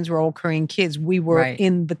 My friends were all Korean kids. We were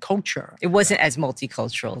in the culture. It wasn't as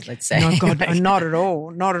multicultural, let's say. No, God, not at all.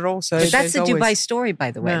 Not at all. So but that's the Dubai story,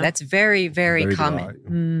 by the way. That's very, very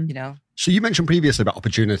common. So you mentioned previously about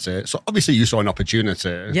opportunity. So obviously you saw an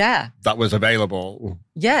opportunity that was available.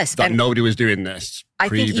 Yes. That nobody was doing this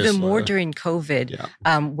previously. I think even more during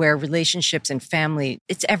COVID, where relationships and family,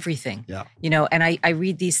 it's everything. Yeah. You know, and I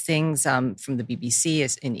read these things from the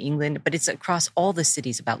BBC in England, but it's across all the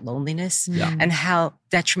cities about loneliness and how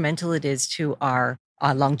detrimental it is to our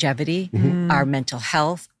longevity, our mental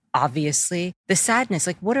health, obviously. The sadness,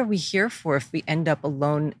 like what are we here for if we end up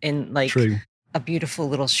alone in like... True. A beautiful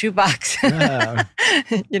little shoebox,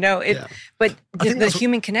 you know, but the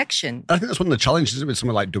human connection. I think that's one of the challenges with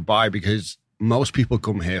somewhere like Dubai, because most people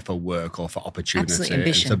come here for work or for opportunity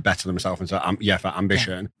and to better themselves and for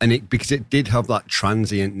ambition. And because it did have that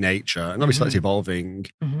transient nature, and obviously that's evolving,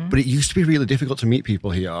 but it used to be really difficult to meet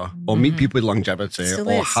people here or meet people with longevity.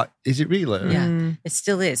 Is it really? Yeah, it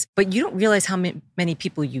still is. But you don't realize how many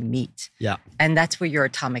people you meet. Yeah. And that's where your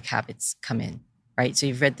atomic habits come in. Right. So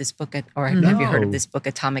you've read this book, or have you heard of this book,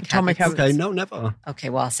 Atomic Habits? Okay, no, never. Okay,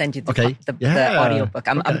 well, I'll send you the audiobook.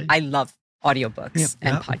 I love audiobooks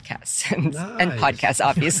and podcasts and podcasts,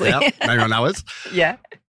 obviously. Maybe on ours. Yeah.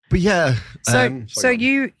 But yeah. So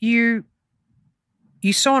you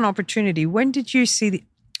saw an opportunity. When did you see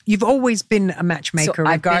you've always been a matchmaker,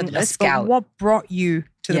 regardless. I've been a scout. But what brought you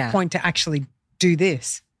to the point to actually do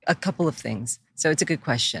this? A couple of things. So it's a good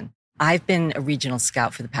question. I've been a regional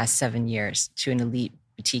scout for the past 7 years to an elite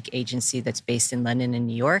boutique agency that's based in London and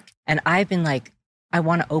New York. And I've been like, I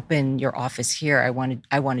want to open your office here. I want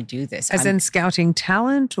to do this. As in scouting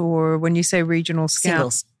talent, or when you say regional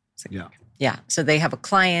scout? Singles. Yeah. So they have a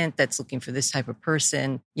client that's looking for this type of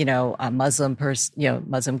person, you know, a Muslim person, you know,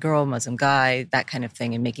 Muslim girl, Muslim guy, that kind of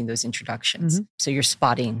thing, and making those introductions. So you're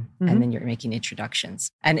spotting and then you're making introductions.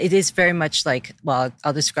 And it is very much like, well,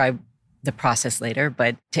 I'll describe the process later,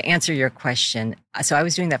 but to answer your question, so I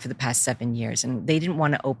was doing that for the past 7 years, and they didn't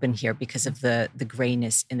want to open here because of the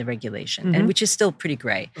grayness in the regulation, and which is still pretty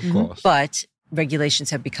gray. Of course. But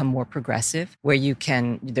regulations have become more progressive, where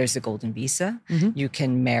there's a golden visa, you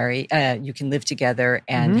can marry, you can live together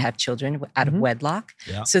and have children out of wedlock.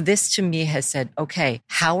 Yeah. So this to me has said, okay,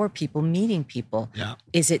 how are people meeting people? Yeah.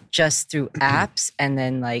 Is it just through apps and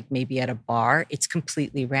then like maybe at a bar? It's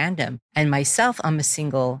completely random. And myself, I'm a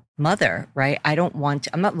single mother, right?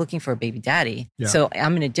 I'm not looking for a baby daddy. Yeah. So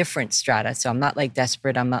I'm in a different strata. So I'm not like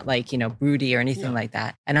desperate. I'm not like, broody or anything like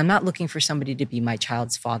that. And I'm not looking for somebody to be my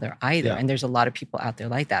child's father either. Yeah. And there's a lot of people out there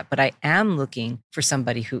like that. But I am looking for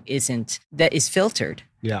somebody that is filtered.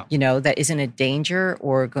 Yeah. That isn't a danger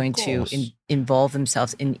or going to involve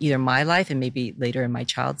themselves in either my life and maybe later in my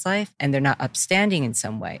child's life. And they're not upstanding in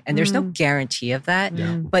some way. And there's no guarantee of that.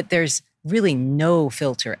 Yeah. But there's really no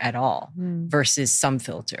filter at all versus some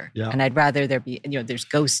filter. Yeah. And I'd rather there be, there's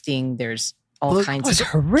ghosting, there's all kinds it's of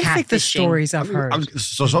horrific, the catfishing. stories I've heard.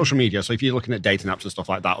 So social media, so if you're looking at dating apps and stuff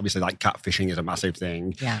like that, obviously like catfishing is a massive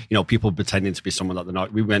thing. Yeah. People pretending to be someone that they're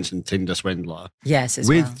not. We mentioned Tinder swindler. Yes,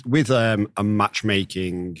 with a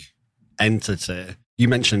matchmaking entity. You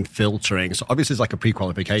mentioned filtering. So obviously it's like a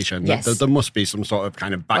pre-qualification. Yes. There must be some sort of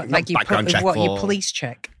kind of background check. Your police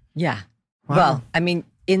check. Yeah. Wow. Well, I mean,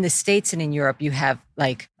 in the States and in Europe, you have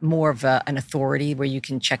like more of an authority where you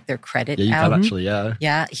can check their credit out. You can actually,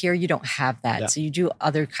 Yeah, here you don't have that. Yeah. So you do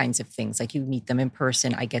other kinds of things. Like you meet them in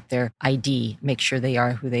person. I get their ID, make sure they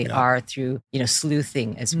are who they are through,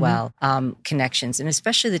 sleuthing as well, connections. And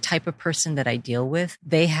especially the type of person that I deal with,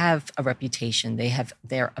 they have a reputation.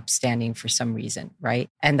 They're upstanding for some reason, right?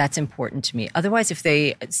 And that's important to me. Otherwise, if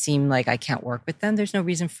they seem like I can't work with them, there's no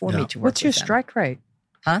reason for me to work with them. What's your strike rate?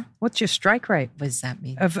 Huh? What's your strike rate? What does that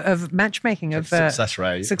mean? Of matchmaking, of success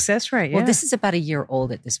rate. Success rate, yeah. Well, this is about a year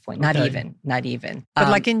old at this point. Not even. But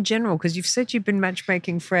like in general, because you've said you've been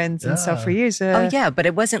matchmaking friends and stuff for years. But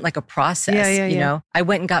it wasn't like a process, you know? I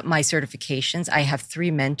went and got my certifications. I have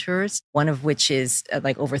 3 mentors, one of which is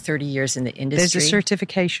like over 30 years in the industry. There's a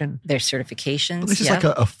certification. There's certifications. But this is like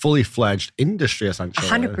a fully fledged industry, essentially.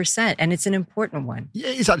 100%. And it's an important one. Yeah,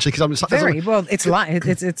 it's actually, because I'm very well.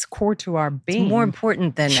 It's core to our being. It's more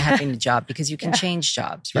important than having a job because you can change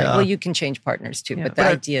jobs, right? Yeah. Well, you can change partners too, but the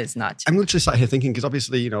idea is not to. I'm literally sat here thinking, because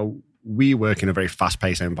obviously, we work in a very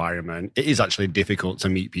fast-paced environment. It is actually difficult to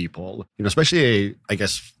meet people, especially, I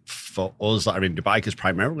guess, for us that are in Dubai, because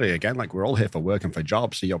primarily, again, like we're all here for work and for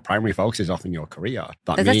jobs. So your primary focus is often your career.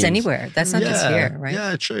 That's anywhere. That's not just here, right?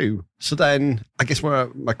 Yeah, true. So then I guess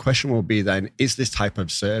my question will be then, is this type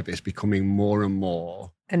of service becoming more and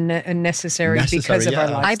more necessary because of our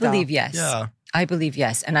lifestyle? I believe yes. Yeah. I believe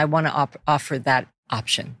yes. And I want to offer that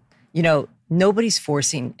option. Nobody's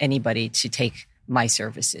forcing anybody to take my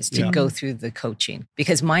services, to go through the coaching,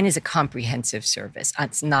 because mine is a comprehensive service.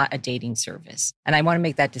 It's not a dating service. And I want to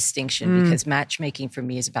make that distinction because matchmaking for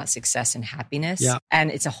me is about success and happiness. Yeah.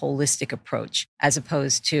 And it's a holistic approach as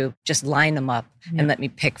opposed to just line them up and let me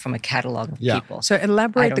pick from a catalog of people. So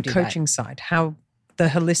elaborate the coaching side, how the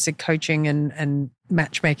holistic coaching and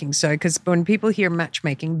matchmaking. So, because when people hear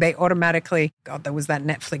matchmaking, they automatically, God, there was that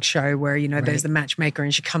Netflix show where, there's the matchmaker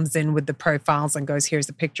and she comes in with the profiles and goes, here's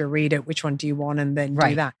the picture, read it, which one do you want? And then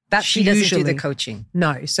do that. She doesn't do the coaching.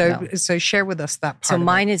 No. So share with us that part. So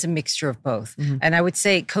mine is a mixture of both. And I would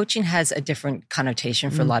say coaching has a different connotation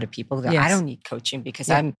for a lot of people. I don't need coaching because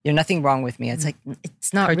you're nothing wrong with me. It's like,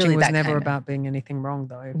 it's not coaching really that was never about being anything wrong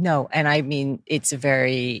though. No. And I mean, it's a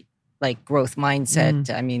very growth mindset.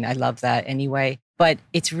 I mean, I love that anyway. But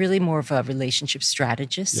it's really more of a relationship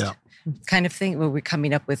strategist kind of thing where we're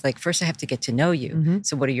coming up with first I have to get to know you.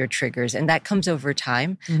 So what are your triggers? And that comes over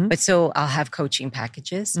time. But so I'll have coaching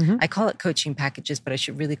packages. I call it coaching packages, but I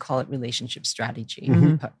should really call it relationship strategy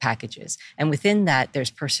packages. And within that,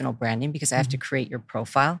 there's personal branding because I have to create your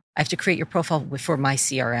profile. I have to create your profile for my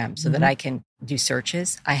CRM so that I can do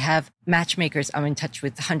searches. I have matchmakers. I'm in touch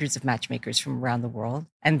with hundreds of matchmakers from around the world.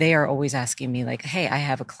 And they are always asking me hey, I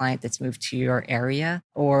have a client that's moved to your area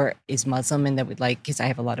or is Muslim and that would because I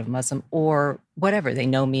have a lot of Muslim or whatever. They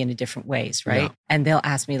know me in a different ways, right? Yeah. And they'll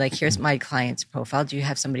ask me here's my client's profile. Do you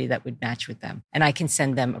have somebody that would match with them? And I can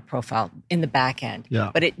send them a profile in the back end.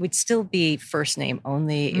 Yeah. But it would still be first name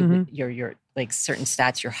only. It would, your certain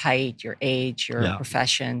stats, your height, your age, your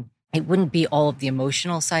profession. It wouldn't be all of the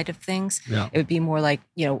emotional side of things. Yeah. It would be more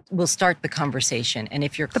we'll start the conversation. And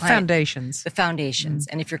if your client... The foundations.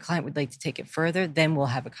 And if your client would like to take it further, then we'll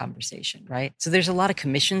have a conversation, right? So there's a lot of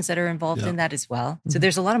commissions that are involved in that as well. So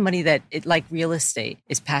there's a lot of money that, like real estate,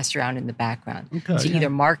 is passed around in the background to either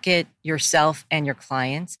market yourself and your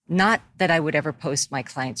clients. Not that I would ever post my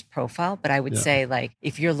client's profile, but I would say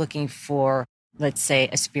if you're looking for, let's say,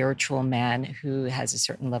 a spiritual man who has a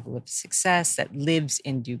certain level of success that lives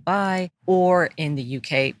in Dubai or in the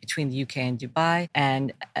UK, between the UK and Dubai,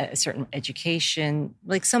 and a certain education,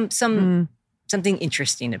 something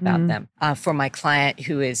interesting about them. For my client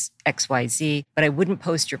who is XYZ, but I wouldn't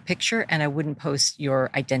post your picture and I wouldn't post your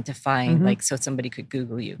identifying, so somebody could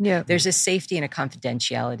Google you. Yeah. There's a safety and a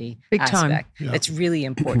confidentiality aspect that's really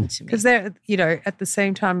important to me. Because they're, at the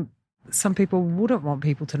same time, some people wouldn't want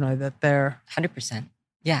people to know that they're... 100%.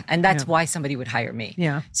 Yeah. And that's why somebody would hire me.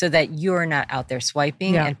 Yeah. So that you're not out there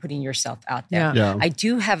swiping and putting yourself out there. Yeah. I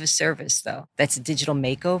do have a service, though, that's a digital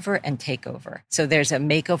makeover and takeover. So there's a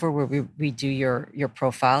makeover where we redo your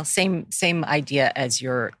profile. Same idea as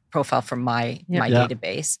your profile from my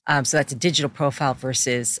database. So that's a digital profile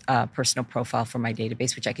versus a personal profile for my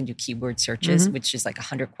database, which I can do keyword searches, which is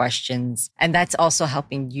 100 questions. And that's also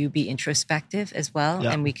helping you be introspective as well.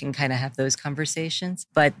 Yeah. And we can kind of have those conversations.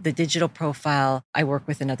 But the digital profile, I work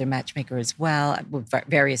with another matchmaker as well, with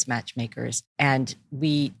various matchmakers, and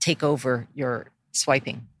we take over your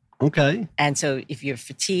swiping. Okay. And so if you're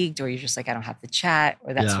fatigued or you're just I don't have the chat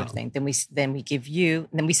or that sort of thing, then we give you,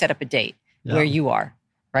 then we set up a date where you are,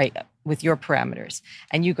 right, with your parameters,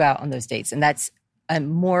 and you go out on those dates. And that's a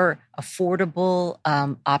more affordable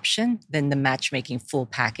option than the matchmaking full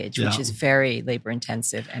package, which is very labor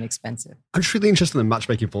intensive and expensive. I'm just really interested in the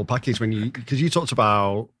matchmaking full package because you talked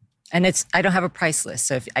about... And I don't have a price list,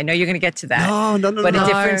 so I know you're going to get to that. No. But a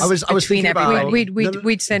difference between everybody.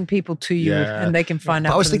 We'd send people to you, and they can find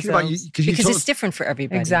out. I was for thinking themselves. about you because it's different for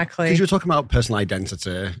everybody. Exactly. Because you were talking about personal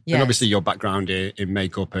identity, and obviously your background in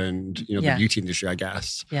makeup and the beauty industry, I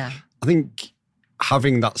guess. Yeah. I think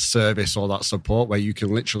having that service or that support where you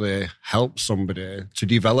can literally help somebody to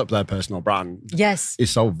develop their personal brand, is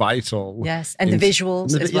so vital. Yes, and the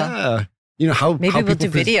visuals as well. Yeah. How we'll do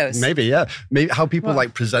videos. Maybe how people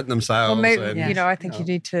present themselves. Well, maybe, I think you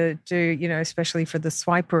need to do, especially for the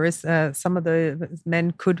swipers, some of the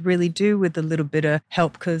men could really do with a little bit of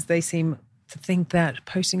help because they seem to think that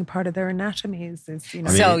posting part of their anatomy is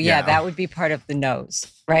that would be part of the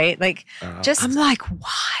nose, right? I'm like,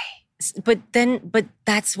 why? But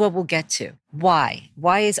that's what we'll get to. Why?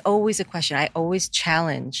 Why is always a question. I always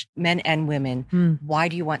challenge men and women. Why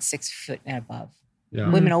do you want 6 foot and above? Yeah.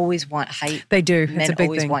 Women always want height. They do. Men it's a big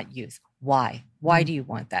always thing. want youth. Why? Why do you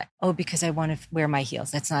want that? Oh, because I want to wear my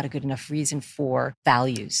heels. That's not a good enough reason for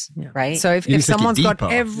values, right? So if someone's got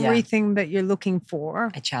everything that you're looking for,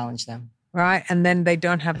 I challenge them. Right? And then they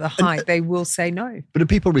don't have the height, they will say no. But are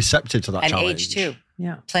people receptive to that challenge? And age too.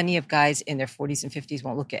 Yeah. Plenty of guys in their 40s and 50s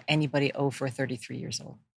won't look at anybody over 33 years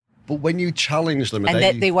old. But when you challenge them...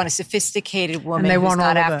 And they want a sophisticated woman who's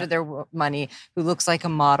not after their money, who looks like a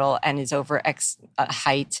model and is over X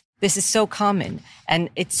height. this is so common. And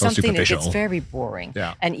it's something that's very boring.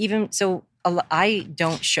 Yeah. And even so, I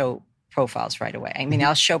don't show profiles right away. I mean,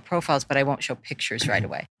 I'll show profiles, but I won't show pictures right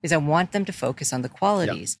away because I want them to focus on the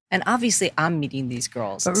qualities. Yeah. And obviously, I'm meeting these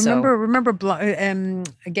girls. But remember,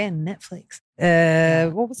 again, Netflix.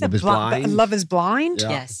 What was it? Love is Blind. Yeah.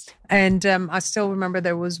 Yes. And I still remember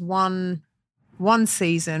there was one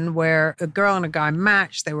season where a girl and a guy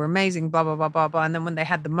matched. They were amazing, blah, blah, blah, blah, blah. And then when they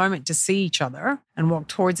had the moment to see each other and walk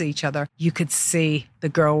towards each other, you could see the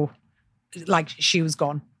girl, like she was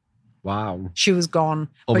gone. Wow. She was gone.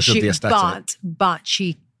 But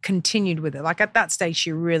she continued with it. Like at that stage,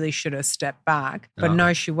 she really should have stepped back. But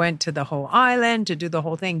no, she went to the whole island to do the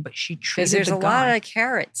whole thing. But she treated the guy. Because there's a lot of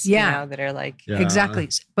carrots, that are like. Yeah. Exactly.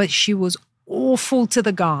 But she was awful to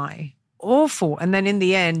the guy. Awful. And then in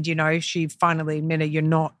the end, she finally admitted, you're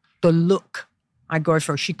not the look I go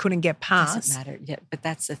for. She couldn't get past. Doesn't matter. Yeah, but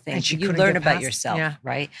that's the thing. You learn about yourself,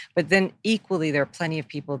 right? But then equally, there are plenty of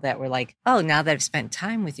people that were like, oh, now that I've spent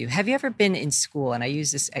time with you. Have you ever been in school? And I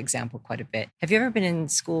use this example quite a bit. Have you ever been in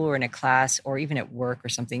school or in a class or even at work or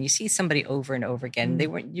something? You see somebody over and over again. They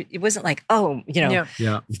weren't. It wasn't like,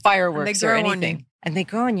 fireworks or anything. And they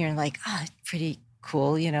grow on you and like, oh, pretty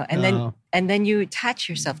cool, and then you attach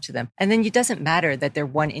yourself to them. And then it doesn't matter that they're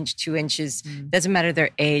 1 inch, 2 inches, doesn't matter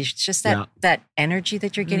their age. It's just that energy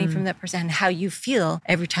that you're getting from that person and how you feel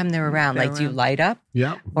every time they're around. Do you light up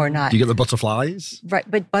or not? Do you get the butterflies? Right.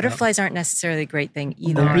 But butterflies aren't necessarily a great thing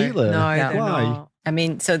either. Oh, really? No, why? Not. I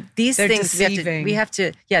mean, so these they're things deceiving. we have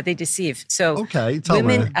to, they deceive. So okay, tell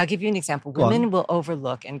me. I'll give you an example. Women will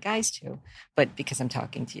overlook, and guys too, but because I'm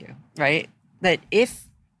talking to you, right? That if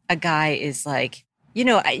a guy is like,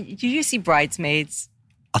 do you see Bridesmaids?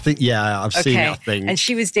 I think, I've seen it, I think. And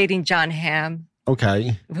she was dating John Hamm.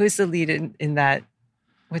 Okay. Who's the lead in that?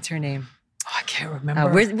 What's her name? Oh, I can't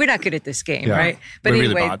remember. We're not good at this game, right? But we're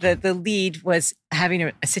anyway, really the lead was having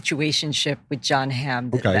a situationship with John Hamm,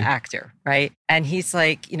 the actor, right? And he's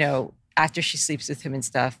like, after she sleeps with him and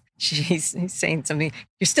stuff, he's saying something,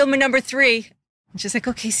 you're still my number 3. And she's like,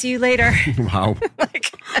 okay, see you later. Wow.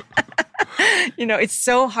 It's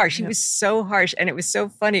so harsh. He was so harsh and it was so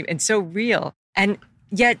funny and so real. And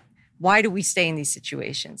yet, why do we stay in these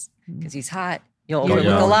situations? Because he's hot. You'll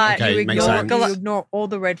overlook a lot. Okay, you ignore all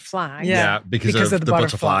the red flags. Yeah, because of the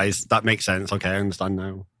butterflies. That makes sense. Okay, I understand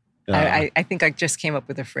now. Yeah. I think I just came up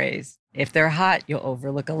with a phrase. If they're hot, you'll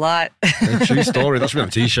overlook a lot. True story. That should be on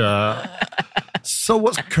a t-shirt. So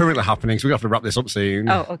what's currently happening? So we have to wrap this up soon.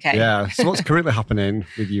 Oh, okay. Yeah. So what's currently happening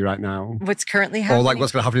with you right now? What's currently happening? Or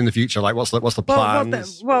what's going to happen in the future? What's the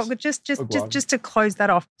plans? Just to close that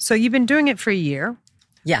off. So you've been doing it for a year.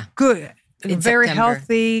 Yeah. Good. In very September.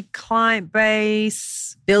 Healthy client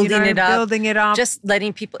base. Building it up. Just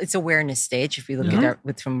letting people, it's awareness stage if we look at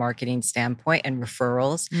it from a marketing standpoint and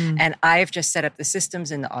referrals. And I've just set up the systems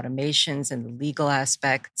and the automations and the legal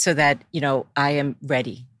aspect so that, I am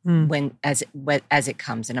ready. As it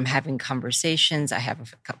comes, and I'm having conversations. I have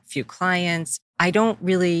a few clients. I don't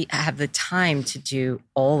really have the time to do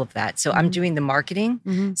all of that. So I'm doing the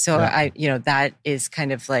marketing. So that is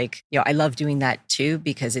kind of like, I love doing that too,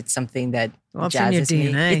 because it's something that jazzes me.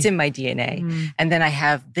 It's in my DNA. And then I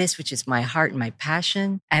have this, which is my heart and my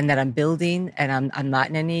passion, and that I'm building, and I'm not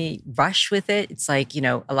in any rush with it. It's like,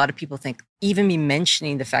 a lot of people think, even me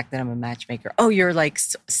mentioning the fact that I'm a matchmaker, oh, you're like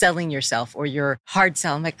selling yourself or you're hard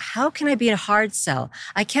sell. I'm like, how can I be a hard sell?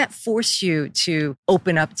 I can't force you to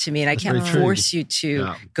open up to me, and I can't force you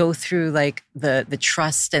to go through like the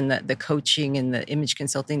trust and the coaching and the image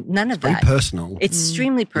consulting. None of that. It's very personal. It's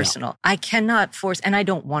extremely personal. I cannot force, and I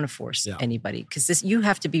don't want to force anybody, because you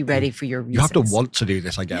have to be ready for your reasons. You have to want to do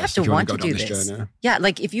this, I guess. You have to want to do this. Journey. Yeah,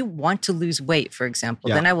 like if you want to lose weight, for example,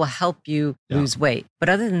 then I will help you lose weight. But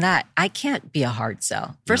other than that, I can't be a hard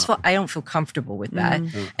sell. First of all, I don't feel comfortable with that.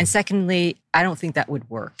 And secondly, I don't think that would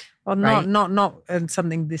work. Well, not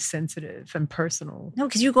something this sensitive and personal. No,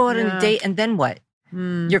 because you go out on a date and then what?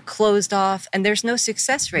 You're closed off and there's no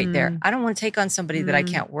success rate there. I don't want to take on somebody that I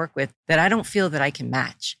can't work with, that I don't feel that I can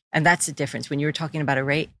match. And that's the difference. When you were talking about a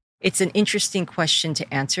rate, it's an interesting question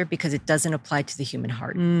to answer because it doesn't apply to the human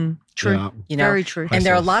heart. True. Yeah. Very true. And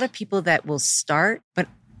there are a lot of people that will start, but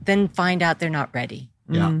then find out they're not ready.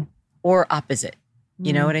 Or opposite.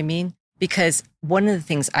 You know what I mean? Because one of the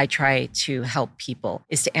things I try to help people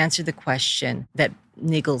is to answer the question that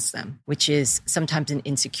niggles them, which is sometimes an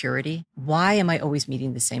insecurity. Why am I always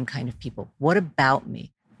meeting the same kind of people? What about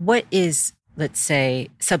me? What is, let's say,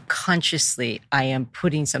 subconsciously I am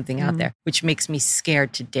putting something out there, which makes me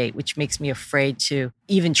scared to date, which makes me afraid to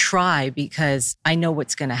even try because I know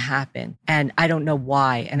what's going to happen. And I don't know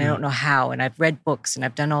why, and I don't know how. And I've read books and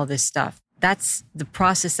I've done all this stuff. that's the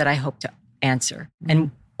process that I hope to answer.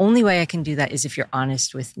 And only way I can do that is if you're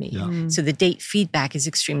honest with me. Yeah. So the date feedback is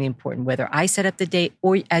extremely important, whether I set up the date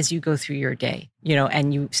or as you go through your day,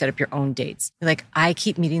 and you set up your own dates. Like, I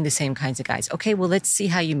keep meeting the same kinds of guys. Okay, well, let's see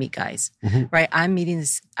how you meet guys, right? I'm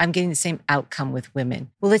getting the same outcome with women.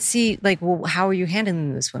 Well, let's see, how are you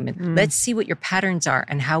handling those women? Let's see what your patterns are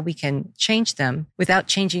and how we can change them without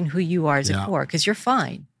changing who you are as a core, because you're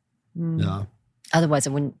fine. Yeah. Otherwise, I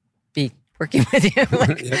wouldn't be working with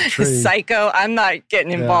you psycho. I'm not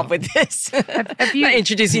getting involved with this. Have you, not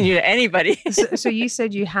introducing you to anybody. So you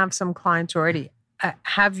said you have some clients already.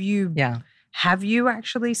 Have you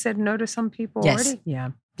actually said no to some people already?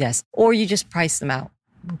 Yeah. Yes. Or you just price them out.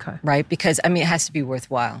 Okay. Right? Because it has to be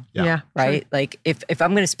worthwhile. Yeah. Right? True. Like if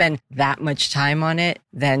I'm going to spend that much time on it,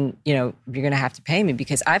 then, you're going to have to pay me,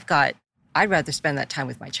 because I'd rather spend that time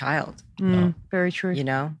with my child. Very true.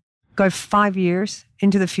 Go 5 years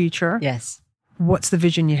into the future. Yes. What's the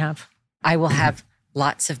vision you have? I will have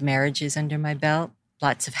lots of marriages under my belt,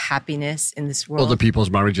 lots of happiness in this world. Other people's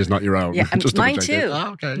marriages, not your own. Yeah, mine too.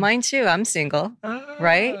 Oh, okay. Mine too. I'm single,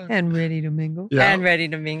 right? And ready to mingle. Yeah. And ready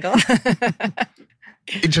to mingle.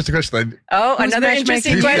 Interesting question. Oh, another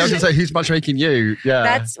interesting question. I was going to say, who's matchmaking you? Yeah.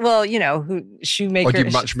 That's, who shoemaker. Or do you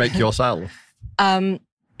matchmake yourself?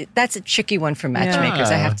 That's a tricky one for matchmakers,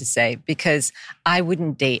 I have to say, because I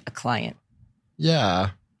wouldn't date a client. Yeah.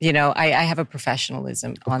 I have a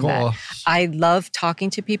professionalism on that. I love talking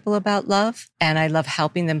to people about love, and I love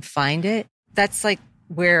helping them find it. That's like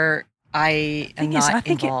where I am not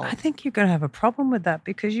involved. I think you're going to have a problem with that,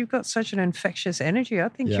 because you've got such an infectious energy. I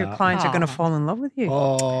think your clients are going to fall in love with you.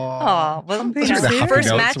 Well, first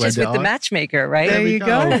matches with the matchmaker, right? There you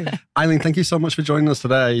go. Eileen, thank you so much for joining us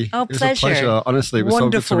today. Oh, it was pleasure. a pleasure. Honestly, it was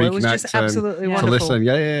wonderful. So good to reconnect. It was just absolutely wonderful. To listen.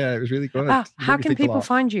 Yeah. It was really good. How can people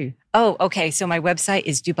find you? Oh, okay. So my website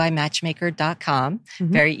is DubaiMatchmaker.com.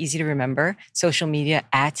 Very easy to remember. Social media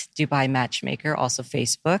at Dubai Matchmaker, also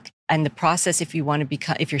Facebook. And the process, if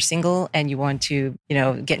you're single and you want to,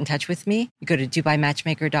 get in touch with me, you go to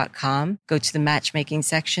DubaiMatchmaker.com, go to the matchmaking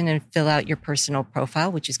section and fill out your personal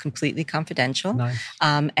profile, which is completely confidential. Nice.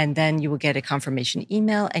 And then you will get a confirmation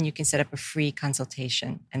email, and you can set up a free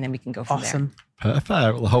consultation, and then we can go from there.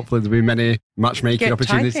 Perfect. Well, hopefully there'll be many matchmaking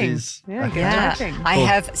opportunities. Typing. I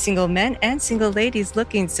have single men and single ladies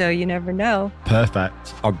looking, so you never know.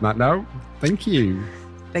 Perfect. On that note, thank you.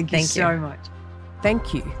 Thank you so much.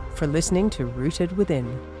 Thank you for listening to Rooted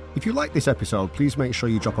Within. If you like this episode, please make sure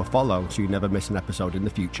you drop a follow so you never miss an episode in the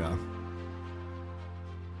future.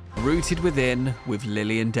 Rooted Within with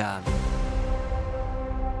Lily and Dan.